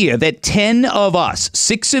idea that 10 of us,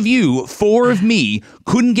 6 of you, 4 of me,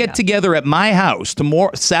 couldn't get together at my house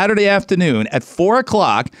tomorrow Saturday afternoon at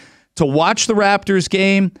 4:00 to watch the Raptors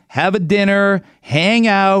game, have a dinner, hang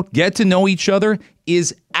out, get to know each other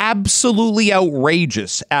is absolutely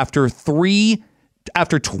outrageous after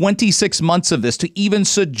 26 months of this to even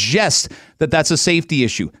suggest that that's a safety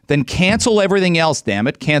issue. Then cancel everything else, damn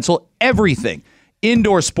it. Cancel everything.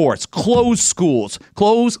 Indoor sports, close schools,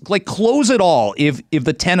 close it all if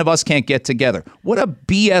the 10 of us can't get together. What a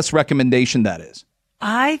BS recommendation that is.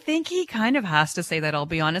 I think he kind of has to say that, I'll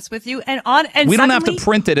be honest with you. And we don't have to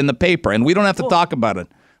print it in the paper, and we don't have to talk about it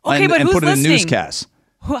but and who's put it in listening? newscasts.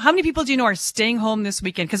 How many people do you know are staying home this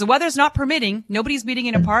weekend? Because the weather's not permitting. Nobody's meeting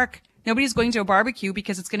in a park. Nobody's going to a barbecue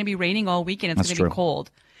because it's going to be raining all weekend. It's going to be cold.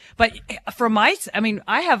 But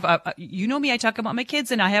I have, you know me, I talk about my kids,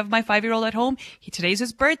 and I have my 5-year-old at home. Today's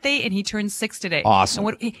his birthday, and he turns 6 today. Awesome.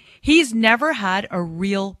 And he's never had a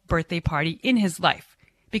real birthday party in his life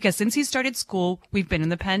because since he started school, we've been in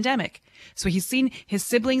the pandemic. So he's seen his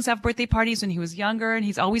siblings have birthday parties when he was younger, and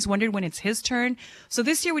he's always wondered when it's his turn. So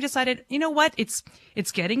this year we decided, you know what? It's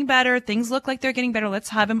getting better. Things look like they're getting better. Let's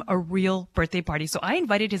have him a real birthday party. So I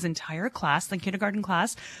invited his entire class, the kindergarten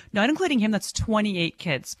class, not including him. That's 28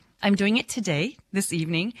 kids. I'm doing it today, this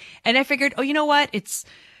evening. And I figured, you know what? It's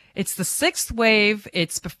the 6th wave.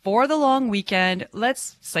 It's before the long weekend.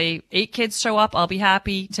 Let's say 8 kids show up. I'll be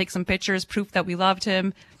happy. Take some pictures, proof that we loved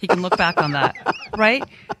him. He can look back on that, right?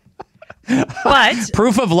 But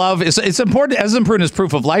proof of love is as important as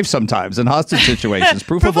proof of life sometimes in hostage situations.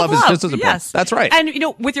 Proof of love is just as important. Yes. That's right. And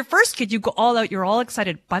with your first kid, you go all out. You're all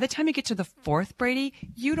excited. By the time you get to the 4th, Brady,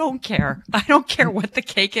 you don't care. I don't care what the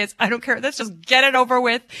cake is. I don't care. Let's just get it over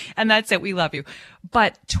with, and that's it. We love you.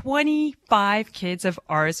 But 25 kids have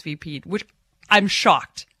RSVP'd, which I'm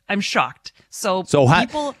shocked. So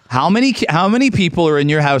people, how many people are in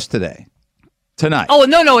your house tonight? Oh,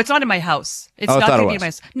 no, it's not in my house. It's not going to be in my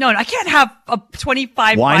house. No, I can't have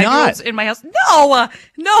 25 Why five-year-olds not? in my house. No,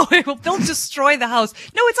 they'll destroy the house.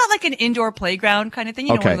 No, it's not like an indoor playground kind of thing.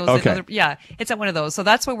 One of those. Yeah, it's at one of those. So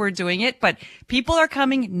that's why we're doing it. But people are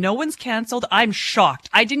coming. No one's canceled. I'm shocked.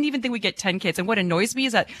 I didn't even think we'd get 10 kids. And what annoys me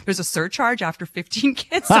is that there's a surcharge after 15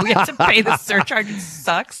 kids. So we have to pay the surcharge. It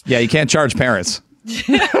sucks. Yeah, you can't charge parents.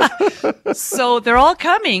 So they're all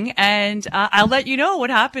coming, and I'll let you know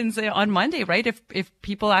what happens on Monday, right? If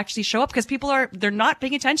people actually show up, because they're not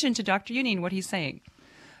paying attention to Dr. Union, what he's saying.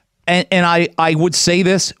 And I would say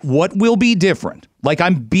this, what will be different? Like,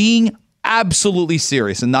 I'm being absolutely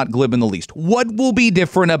serious and not glib in the least. What will be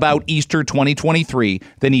different about Easter 2023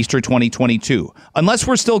 than Easter 2022? Unless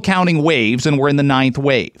we're still counting waves and we're in the 9th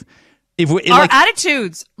wave. Our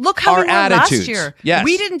attitudes. Look how we were last year. Yes.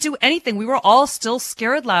 We didn't do anything. We were all still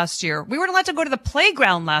scared last year. We weren't allowed to go to the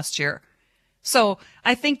playground last year. So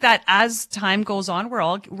I think that as time goes on, we're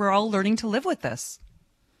all learning to live with this.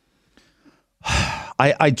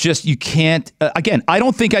 You can't, again, I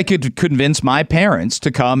don't think I could convince my parents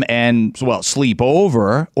to come and, sleep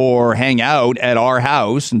over or hang out at our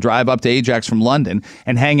house and drive up to Ajax from London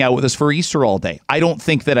and hang out with us for Easter all day. I don't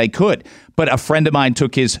think that I could. But a friend of mine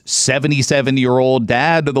took his 77-year-old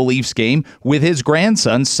dad to the Leafs game with his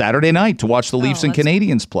grandson Saturday night to watch the Leafs and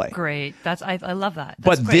Canadians play. Great. I love that.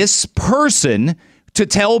 But this person, to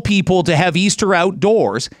tell people to have Easter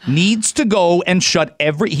outdoors, needs to go and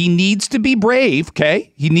he needs to be brave,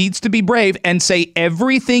 okay? He needs to be brave and say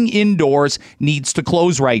everything indoors needs to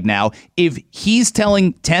close right now. If he's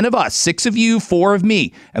telling 10 of us, 6 of you, 4 of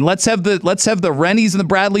me, and let's have the Rennies and the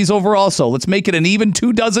Bradleys over also. Let's make it an even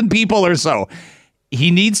 24 people or so. He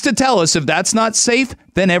needs to tell us if that's not safe,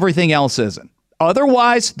 then everything else isn't.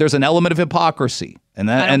 Otherwise, there's an element of hypocrisy. And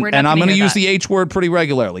I'm going to use the H word pretty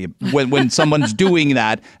regularly when someone's doing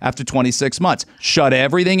that after 26 months. Shut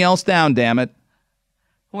everything else down, damn it.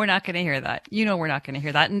 We're not going to hear that. We're not going to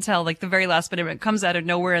hear that until the very last minute. It comes out of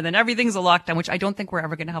nowhere, and then everything's a lockdown, which I don't think we're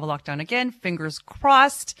ever going to have a lockdown again. Fingers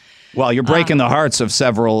crossed. Well, you're breaking the hearts of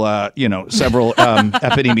several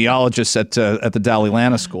epidemiologists at the Dalai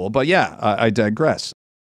Lama School. But yeah, I digress.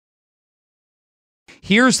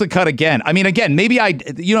 Here's the cut again. I mean, maybe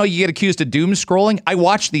you get accused of doom scrolling. I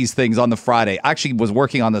watched these things on the Friday. I actually was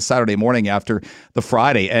working on the Saturday morning after the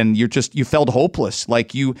Friday, and you felt hopeless.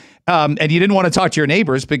 And you didn't want to talk to your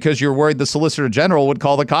neighbors because you're worried the Solicitor General would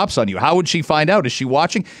call the cops on you. How would she find out? Is she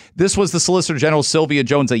watching? This was the Solicitor General, Sylvia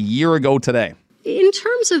Jones, a year ago today. In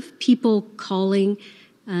terms of people calling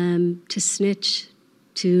to snitch,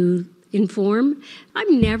 to inform,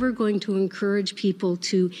 I'm never going to encourage people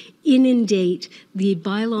to inundate the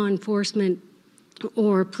bylaw enforcement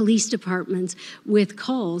or police departments with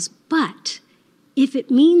calls. But if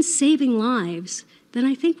it means saving lives, then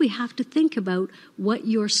I think we have to think about what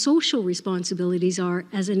your social responsibilities are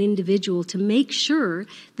as an individual to make sure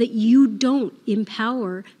that you don't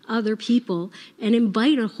empower other people and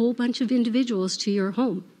invite a whole bunch of individuals to your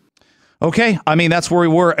home. Okay. I mean, that's where we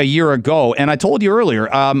were a year ago. And I told you earlier,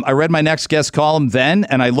 I read my next guest column then,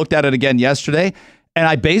 and I looked at it again yesterday, and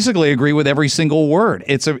I basically agree with every single word.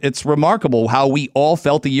 It's remarkable how we all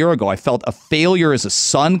felt a year ago. I felt a failure as a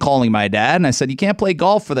son calling my dad, and I said, you can't play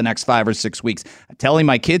golf for the next 5 or 6 weeks. I'm telling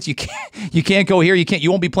my kids, you can't go here. You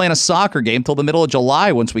won't be playing a soccer game till the middle of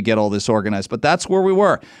July once we get all this organized. But that's where we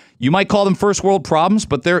were. You might call them first world problems,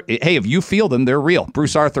 but hey, if you feel them, they're real.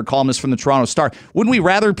 Bruce Arthur, columnist from the Toronto Star. Wouldn't we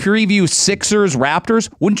rather preview Sixers, Raptors?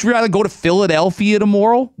 Wouldn't you rather go to Philadelphia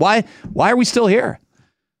tomorrow? Why are we still here?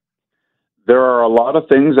 There are a lot of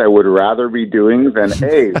things I would rather be doing than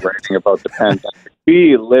A, writing about the pandemic,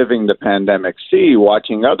 B, living the pandemic, C,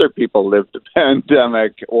 watching other people live the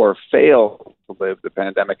pandemic or fail to live the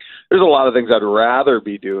pandemic. There's a lot of things I'd rather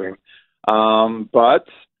be doing, but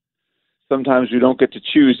sometimes we don't get to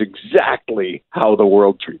choose exactly how the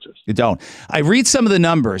world treats us. You don't. I read some of the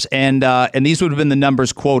numbers, and these would have been the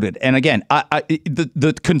numbers quoted. And again,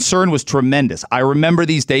 the concern was tremendous. I remember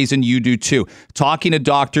these days, and you do too, talking to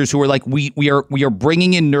doctors who were like, we are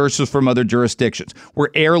bringing in nurses from other jurisdictions.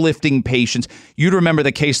 We're airlifting patients. You'd remember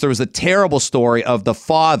the case. There was a terrible story of the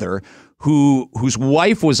father whose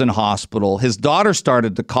wife was in hospital. His daughter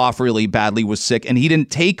started to cough really badly, was sick, and he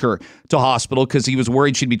didn't take her to hospital because he was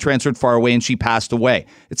worried she'd be transferred far away, and she passed away.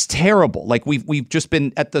 It's terrible. Like we've just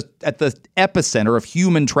been at the epicenter of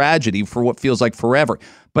human tragedy for what feels like forever.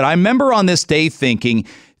 But I remember on this day thinking,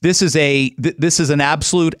 this is an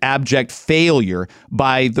absolute abject failure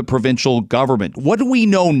by the provincial government. What do we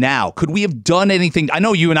know now? Could we have done anything? I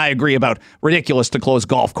know you and I agree about ridiculous to close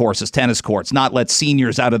golf courses, tennis courts, not let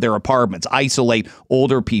seniors out of their apartments, isolate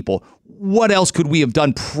older people. What else could we have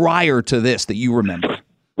done prior to this that you remember?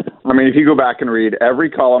 I mean, if you go back and read every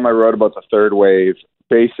column I wrote about the third wave,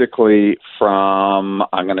 basically from,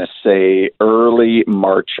 I'm going to say, early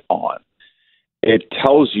March on, it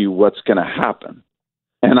tells you what's going to happen.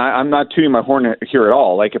 And I'm not tooting my horn here at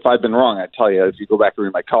all. Like, if I've been wrong, I tell you, if you go back and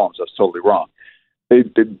read my columns, I was totally wrong.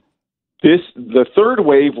 The third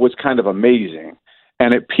wave was kind of amazing,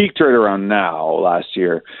 and it peaked right around now last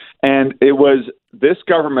year. And it was this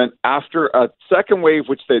government, after a second wave,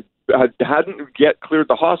 which they hadn't yet cleared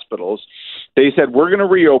the hospitals, they said, we're going to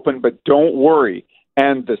reopen, but don't worry.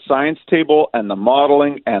 And the science table and the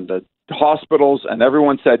modeling and the hospitals and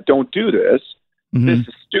everyone said, don't do this. Mm-hmm. This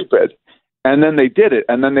is stupid. And then they did it,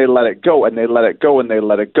 and then they let it go, and they let it go, and they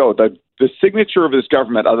let it go. The signature of this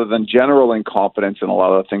government, other than general incompetence and a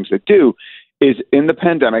lot of the things they do, is in the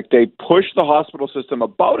pandemic, they push the hospital system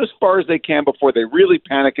about as far as they can before they really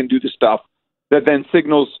panic and do the stuff that then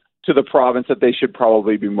signals to the province that they should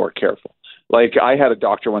probably be more careful. Like, I had a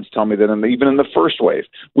doctor once tell me that even in the first wave,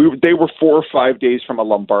 they were 4 or 5 days from a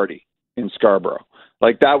Lombardi in Scarborough.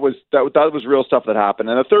 Like, that was real stuff that happened.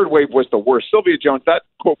 And the third wave was the worst. Sylvia Jones, that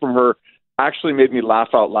quote from her actually made me laugh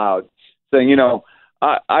out loud, saying,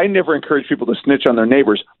 I never encourage people to snitch on their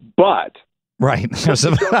neighbors, but right.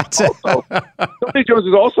 Sylvia Jones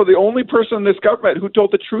is also the only person in this government who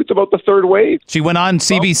told the truth about the third wave. She went on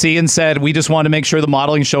CBC and said, we just wanted to make sure the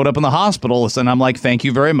modeling showed up in the hospitals. And I'm like, thank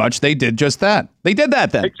you very much. They did just that. They did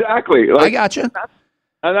that then. Exactly. I got you.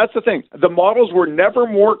 And that's the thing. The models were never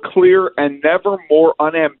more clear and never more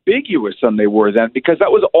unambiguous than they were then, because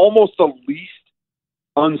that was almost the least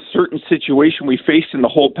uncertain situation we faced in the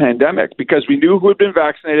whole pandemic, because we knew who had been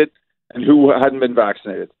vaccinated and who hadn't been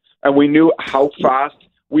vaccinated. And we knew how fast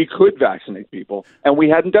we could vaccinate people, and we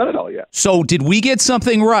hadn't done it all yet. So did we get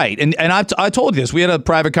something right? And I told you this. We had a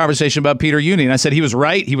private conversation about Peter Jüni, and I said he was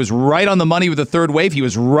right. He was right on the money with the third wave. He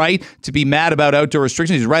was right to be mad about outdoor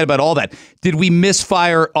restrictions. He's right about all that. Did we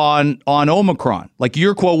misfire on Omicron? Like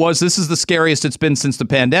your quote was, this is the scariest it's been since the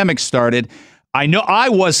pandemic started. I know I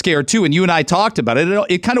was scared too, and you and I talked about it.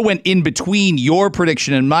 It kind of went in between your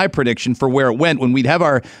prediction and my prediction for where it went when we'd have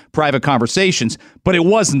our private conversations, but it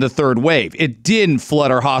wasn't the third wave. It didn't flood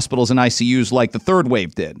our hospitals and ICUs like the third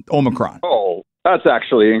wave did, Omicron. Oh, that's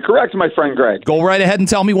actually incorrect, my friend Greg. Go right ahead and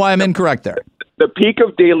tell me why I'm incorrect there. The peak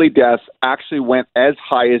of daily deaths actually went as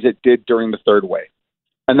high as it did during the third wave.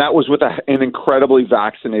 And that was with an incredibly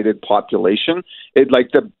vaccinated population.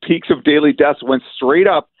 The peaks of daily deaths went straight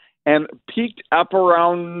up and peaked up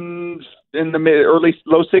around in the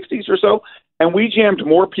low 60s or so. And we jammed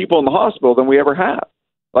more people in the hospital than we ever have.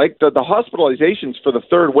 Like the hospitalizations for the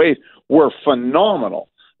third wave were phenomenal.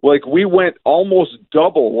 Like we went almost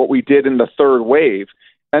double what we did in the third wave.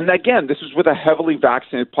 And again, this was with a heavily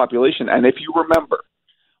vaccinated population. And if you remember,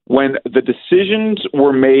 when the decisions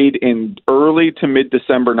were made in early to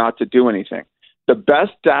mid-December not to do anything, the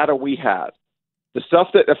best data we had, the stuff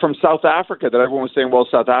that from South Africa that everyone was saying, well,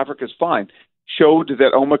 South Africa's fine, showed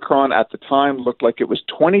that Omicron at the time looked like it was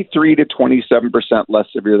 23 to 27% less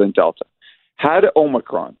severe than Delta. Had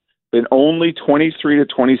Omicron been only 23 to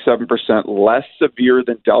 27% less severe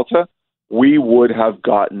than Delta, we would have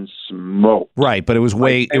gotten smoked. Right, but it was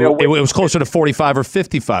it was closer to 45 or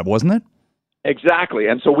 55, wasn't it? Exactly.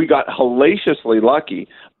 And so we got hellaciously lucky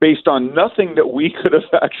based on nothing that we could have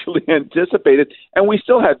actually anticipated. And we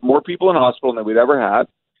still had more people in hospital than we'd ever had.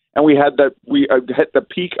 And we had hit the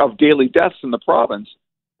peak of daily deaths in the province.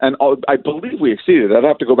 And I believe we exceeded it. I'd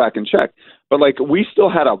have to go back and check. But we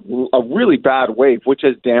still had a really bad wave, which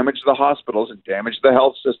has damaged the hospitals and damaged the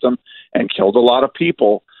health system and killed a lot of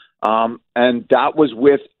people. And that was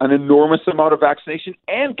with an enormous amount of vaccination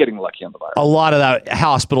and getting lucky on the virus. A lot of that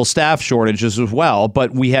hospital staff shortages as well,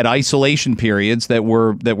 but we had isolation periods that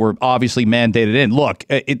were obviously mandated in. Look,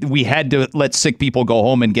 we had to let sick people go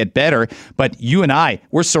home and get better, but you and I,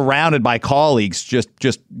 we're surrounded by colleagues just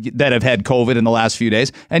that have had COVID in the last few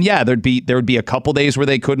days. And yeah, there would be a couple days where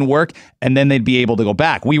they couldn't work, and then they'd be able to go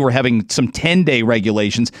back. We were having some 10-day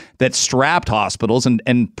regulations that strapped hospitals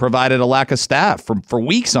and provided a lack of staff for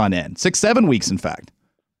weeks on end, 6-7 weeks, in fact.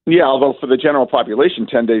 Yeah, although for the general population,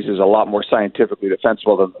 10 days is a lot more scientifically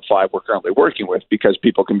defensible than the 5 we're currently working with, because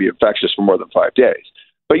people can be infectious for more than 5 days.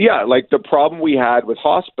 But yeah, the problem we had with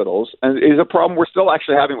hospitals and is a problem we're still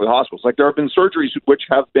actually having with hospitals. There have been surgeries which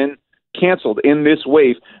have been canceled in this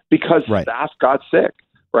wave because staff got sick,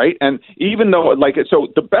 right? And even though, so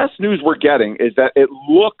the best news we're getting is that it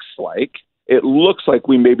looks like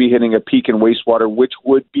we may be hitting a peak in wastewater, which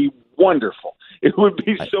would be wonderful. It would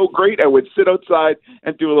be so great. I would sit outside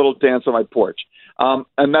and do a little dance on my porch.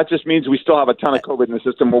 And that just means we still have a ton of COVID in the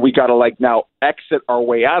system where we got to now exit our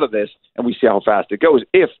way out of this, and we see how fast it goes,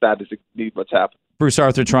 if that is indeed what's happening. Bruce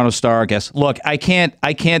Arthur, Toronto Star, I guess. Look, I can't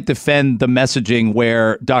defend the messaging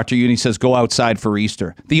where Dr. Uni says go outside for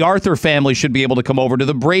Easter. The Arthur family should be able to come over to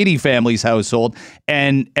the Brady family's household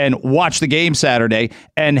and watch the game Saturday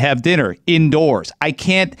and have dinner indoors.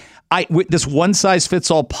 This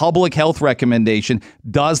one-size-fits-all public health recommendation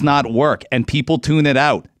does not work, and people tune it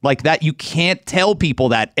out. Like that, you can't tell people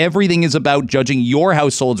that. Everything is about judging your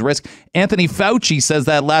household's risk. Anthony Fauci says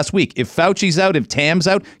that last week. If Fauci's out, if Tam's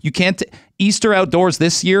out, you can't. Easter outdoors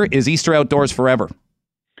this year is Easter outdoors forever.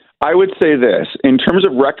 I would say this, in terms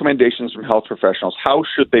of recommendations from health professionals, how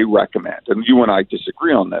should they recommend? And you and I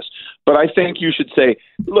disagree on this, but I think you should say,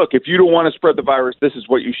 look, if you don't want to spread the virus, this is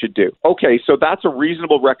what you should do. Okay, so that's a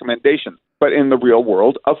reasonable recommendation. But in the real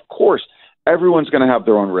world, of course, everyone's going to have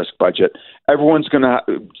their own risk budget. Everyone's going to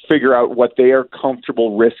figure out what they are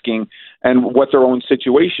comfortable risking and what their own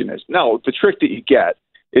situation is. Now, the trick that you get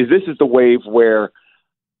is this is the wave where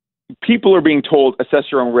people are being told assess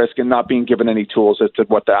your own risk and not being given any tools as to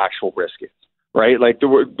what the actual risk is, right?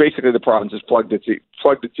 Basically the province has plugged its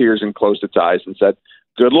ears and closed its eyes and said,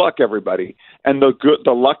 good luck, everybody. And the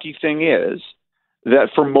lucky thing is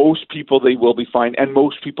that for most people, they will be fine. And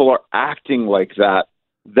most people are acting like that.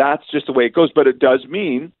 That's just the way it goes. But it does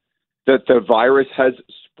mean that the virus has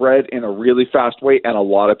spread in a really fast way, and a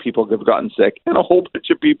lot of people have gotten sick, and a whole bunch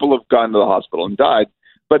of people have gone to the hospital and died.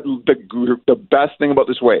 But the best thing about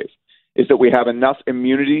this wave is that we have enough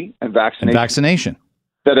immunity and vaccination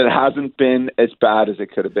that it hasn't been as bad as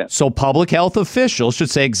it could have been. So public health officials should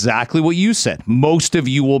say exactly what you said. Most of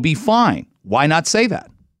you will be fine. Why not say that?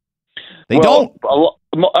 They don't.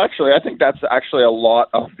 Actually, I think that's actually a lot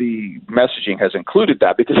of the messaging has included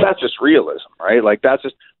that, because that's just realism, right? That's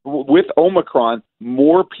just, with Omicron,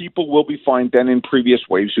 more people will be fine than in previous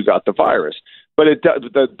waves who got the virus. But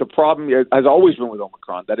the problem has always been with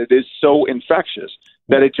Omicron, that it is so infectious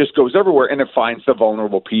that it just goes everywhere and it finds the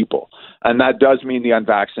vulnerable people. And that does mean the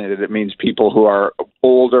unvaccinated. It means people who are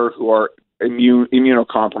older, who are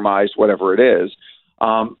immunocompromised, whatever it is.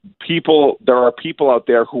 There are people out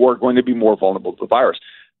there who are going to be more vulnerable to the virus.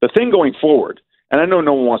 The thing going forward, and I know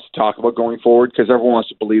no one wants to talk about going forward because everyone wants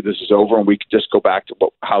to believe this is over and we can just go back to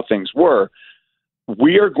how things were.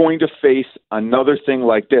 We are going to face another thing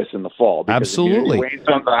like this in the fall. Absolutely. Immunity wanes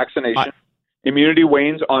on vaccination. Immunity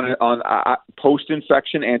wanes on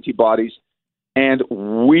post-infection antibodies. And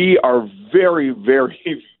we are very,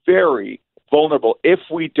 very, very vulnerable if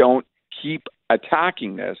we don't keep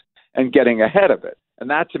attacking this and getting ahead of it. And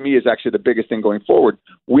that, to me, is actually the biggest thing going forward.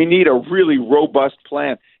 We need a really robust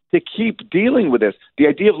plan to keep dealing with this. The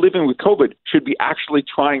idea of living with COVID should be actually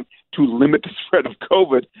trying to limit the spread of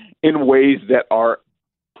COVID in ways that are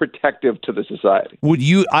protective to the society. Would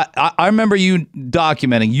you? I remember you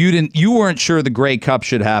documenting. You weren't sure the Grey Cup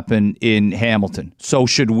should happen in Hamilton. So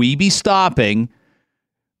should we be stopping,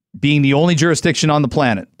 being the only jurisdiction on the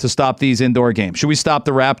planet to stop these indoor games? Should we stop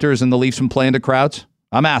the Raptors and the Leafs from playing to crowds?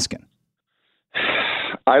 I'm asking.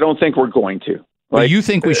 I don't think we're going to. Like, you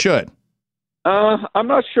think we should? I'm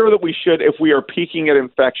not sure that we should if we are peaking at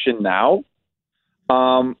infection now.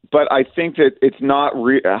 But I think that it's not.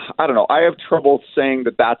 I don't know. I have trouble saying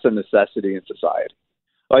that that's a necessity in society.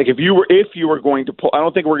 Like if you were going to pull, I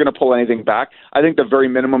don't think we're going to pull anything back. I think the very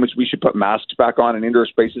minimum is we should put masks back on in indoor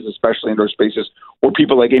spaces, especially indoor spaces where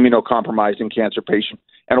people like immunocompromised and cancer patients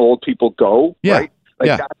and old people go. Yeah. Right?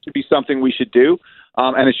 Like that should be something we should do.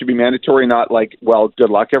 And it should be mandatory, not like, well, good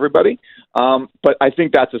luck, everybody. But I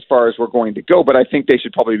think that's as far as we're going to go. But I think they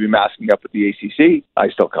should probably be masking up at the ACC. I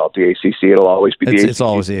still call it the ACC. It'll always be the ACC. It's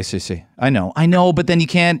always the ACC. I know. But then you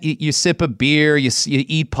can't. You sip a beer. You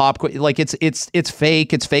eat popcorn. Like it's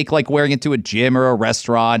fake. It's fake. Like wearing it to a gym or a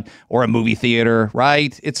restaurant or a movie theater.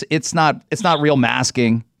 Right? It's not real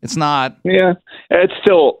masking. It's not. Yeah, it's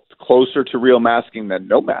still closer to real masking than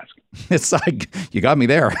no masking. It's like, you got me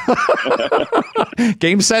there.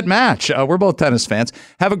 Game, set, match. We're both tennis fans.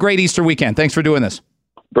 Have a great Easter weekend. Thanks for doing this.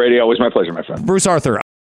 Brady, always my pleasure, my friend. Bruce Arthur.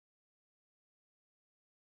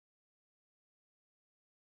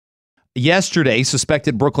 Yesterday,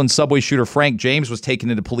 suspected Brooklyn subway shooter Frank James was taken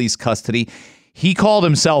into police custody. He called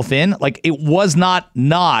himself in. Like, it was not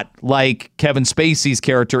like Kevin Spacey's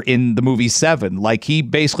character in the movie Seven. Like, he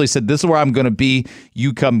basically said, this is where I'm going to be.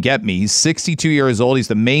 You come get me. He's 62 years old. He's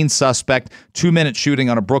the main suspect. 2-minute shooting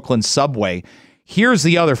on a Brooklyn subway. Here's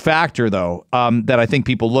the other factor, though, that I think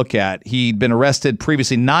people look at. He'd been arrested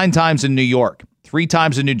previously 9 times in New York, 3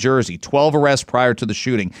 times in New Jersey, 12 arrests prior to the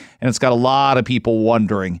shooting. And it's got a lot of people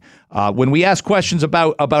wondering when we ask questions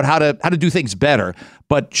about how to do things better.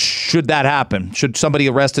 But should that happen? Should somebody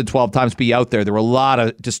arrested 12 times be out there? There were a lot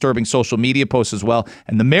of disturbing social media posts as well.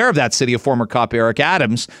 And the mayor of that city, a former cop, Eric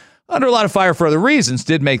Adams, under a lot of fire for other reasons,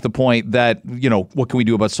 did make the point that, what can we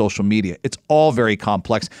do about social media? It's all very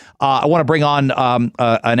complex. I want to bring on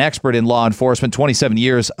an expert in law enforcement, 27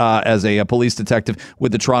 years as a police detective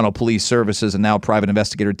with the Toronto Police Services and now private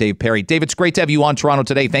investigator Dave Perry. Dave, it's great to have you on Toronto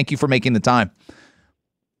today. Thank you for making the time.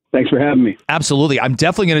 Thanks for having me. Absolutely. I'm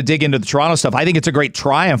definitely going to dig into the Toronto stuff. I think it's a great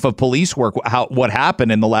triumph of police work, what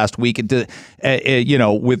happened in the last week, with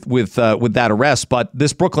that arrest. But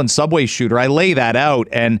this Brooklyn subway shooter, I lay that out,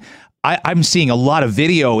 and I'm seeing a lot of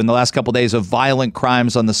video in the last couple of days of violent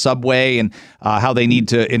crimes on the subway and how they need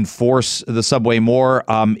to enforce the subway more.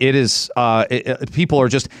 People are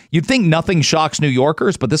just, you'd think nothing shocks New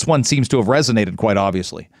Yorkers, but this one seems to have resonated quite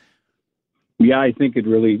obviously. Yeah, I think it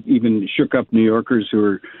really even shook up New Yorkers who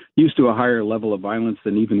are used to a higher level of violence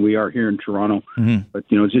than even we are here in Toronto. Mm-hmm. But,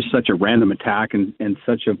 it's just such a random attack and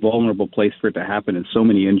such a vulnerable place for it to happen, and so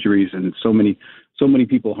many injuries and so many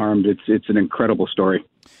people harmed. It's an incredible story.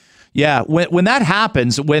 Yeah, when that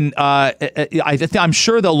happens, I'm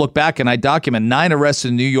sure they'll look back, and I document 9 arrests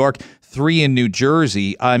in New York, 3 in New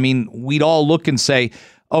Jersey. I mean, we'd all look and say,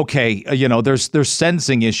 okay, there's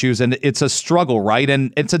sentencing issues, and it's a struggle, right?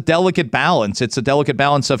 And it's a delicate balance. It's a delicate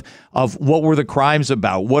balance of what were the crimes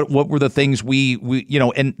about, what were the things we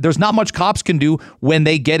and there's not much cops can do when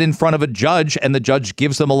they get in front of a judge and the judge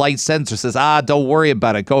gives them a light sentence or says, don't worry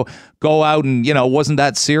about it, go out and wasn't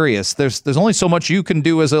that serious. There's only so much you can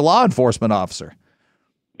do as a law enforcement officer.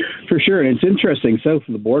 For sure, and it's interesting. South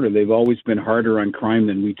of the border, they've always been harder on crime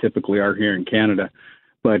than we typically are here in Canada.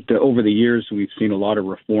 But over the years, we've seen a lot of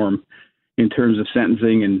reform in terms of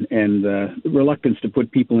sentencing and reluctance to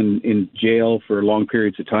put people in jail for long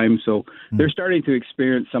periods of time. So they're starting to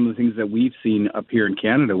experience some of the things that we've seen up here in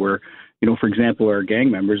Canada where, for example, our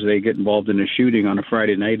gang members, they get involved in a shooting on a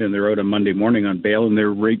Friday night and they're out on Monday morning on bail and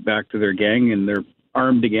they're right back to their gang and they're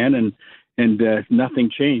armed again and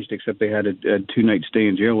nothing changed except they had a 2-night stay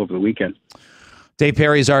in jail over the weekend. Dave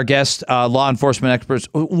Perry is our guest, law enforcement experts.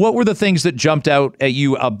 What were the things that jumped out at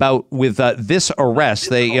you about with this arrest?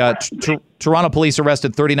 Toronto police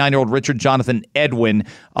arrested 39-year-old Richard Jonathan Edwin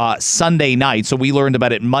Sunday night, so we learned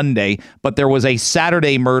about it Monday. But there was a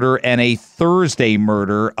Saturday murder and a Thursday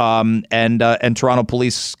murder, and Toronto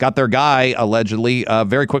police got their guy allegedly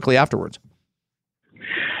very quickly afterwards.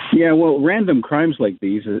 Yeah, well, random crimes like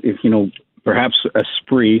these, if perhaps a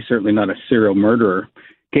spree, certainly not a serial murderer.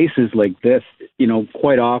 Cases like this,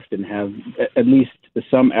 quite often have at least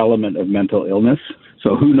some element of mental illness.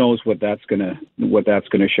 So who knows what that's gonna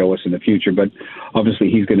show us in the future? But obviously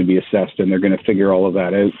he's going to be assessed, and they're going to figure all of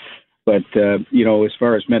that out. But, as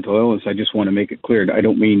far as mental illness, I just want to make it clear. I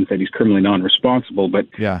don't mean that he's criminally non-responsible, but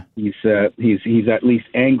he's at least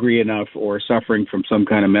angry enough or suffering from some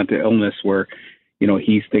kind of mental illness where,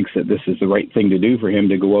 he thinks that this is the right thing to do for him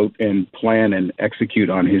to go out and plan and execute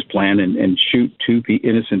on his plan and shoot two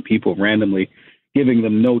innocent people randomly, giving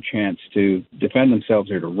them no chance to defend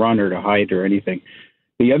themselves or to run or to hide or anything.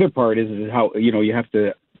 The other part is how, you have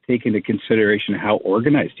to take into consideration how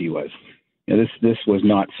organized he was. This was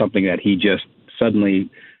not something that he just suddenly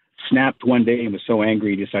snapped one day and was so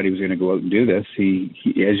angry he decided he was going to go out and do this. He,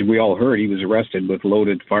 as we all heard, he was arrested with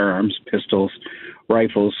loaded firearms, pistols,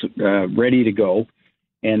 rifles, ready to go.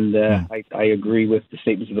 And I agree with the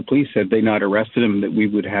statements of the police. Had they not arrested him, that we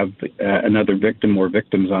would have another victim or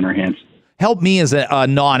victims on our hands. Help me as a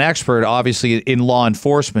non-expert, obviously, in law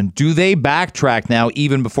enforcement. Do they backtrack now,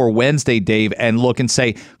 even before Wednesday, Dave, and look and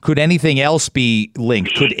say, could anything else be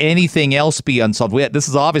linked? Could anything else be unsolved? This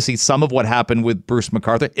is obviously some of what happened with Bruce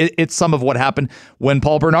McArthur. It's some of what happened when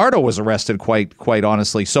Paul Bernardo was arrested, quite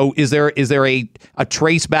honestly. So is there a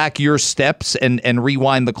trace back your steps and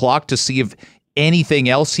rewind the clock to see if anything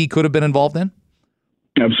else he could have been involved in?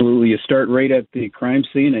 Absolutely. You start right at the crime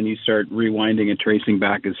scene and you start rewinding and tracing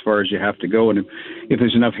back as far as you have to go. And if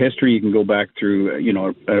there's enough history, you can go back through,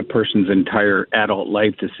 a person's entire adult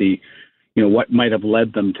life to see, what might have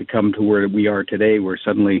led them to come to where we are today, where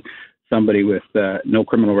suddenly somebody with no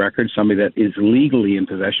criminal record, somebody that is legally in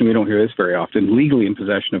possession, we don't hear this very often, legally in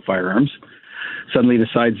possession of firearms, suddenly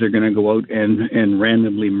decides they're going to go out and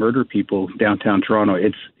randomly murder people downtown Toronto.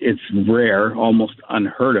 It's rare, almost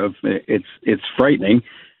unheard of. It's frightening.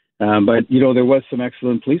 But there was some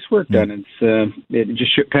excellent police work done. It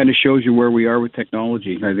just kind of shows you where we are with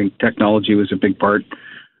technology. I think technology was a big part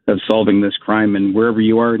of solving this crime. And wherever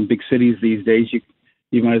you are in big cities these days,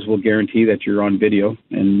 you might as well guarantee that you're on video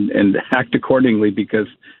and act accordingly, because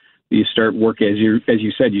you start working, as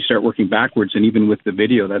you said, you start working backwards. And even with the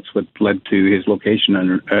video, that's what led to his location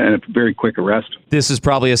and a very quick arrest. This is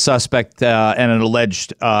probably a suspect and an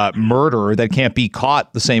alleged murderer that can't be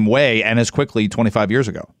caught the same way and as quickly 25 years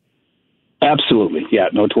ago. Absolutely. Yeah.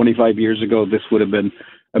 No, 25 years ago, this would have been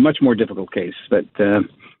a much more difficult case. But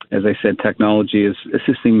as I said, technology is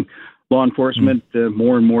assisting law enforcement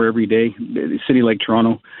more and more every day. A city like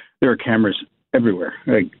Toronto, there are cameras everywhere.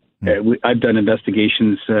 I've done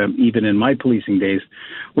investigations even in my policing days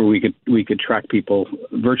where we could track people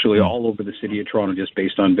virtually all over the city of Toronto just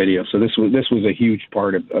based on video. So this was a huge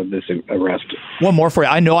part of this arrest. One more for you.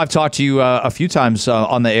 I know I've talked to you a few times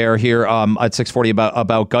on the air here at 640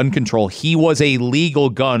 about gun control. He was a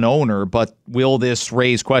legal gun owner, but will this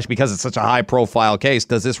raise questions because it's such a high profile case?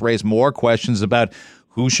 Does this raise more questions about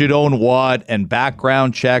who should own what and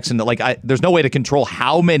background checks? And there's no way to control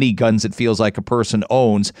how many guns it feels like a person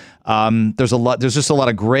owns. There's just a lot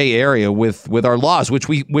of gray area with our laws,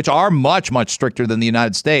 which are much, much stricter than the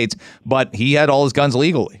United States, but he had all his guns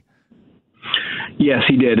legally. Yes,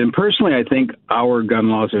 he did. And personally, I think our gun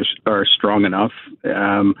laws are strong enough.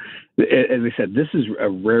 As I said, this is a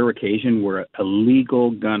rare occasion where a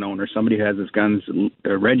legal gun owner, somebody who has his guns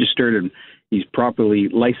registered and he's properly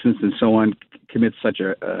licensed and so on, commits such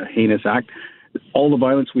a heinous act. All the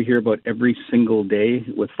violence we hear about every single day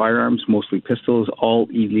with firearms, mostly pistols, all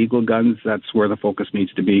illegal guns, that's where the focus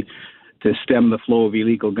needs to be, to stem the flow of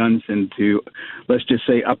illegal guns and to, let's just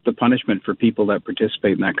say, up the punishment for people that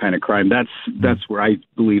participate in that kind of crime. That's where I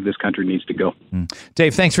believe this country needs to go.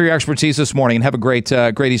 Dave, thanks for your expertise this morning, and have a great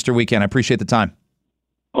Easter weekend. I appreciate the time.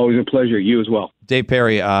 Always a pleasure. You as well. Dave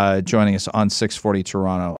Perry joining us on 640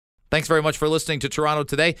 Toronto. Thanks very much for listening to Toronto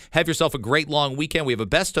Today. Have yourself a great long weekend. We have a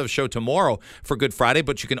best of show tomorrow for Good Friday,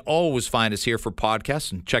 but you can always find us here for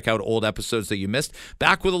podcasts and check out old episodes that you missed.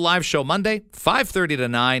 Back with a live show Monday, 5:30 to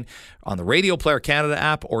 9 on the Radio Player Canada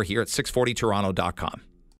app or here at 640toronto.com.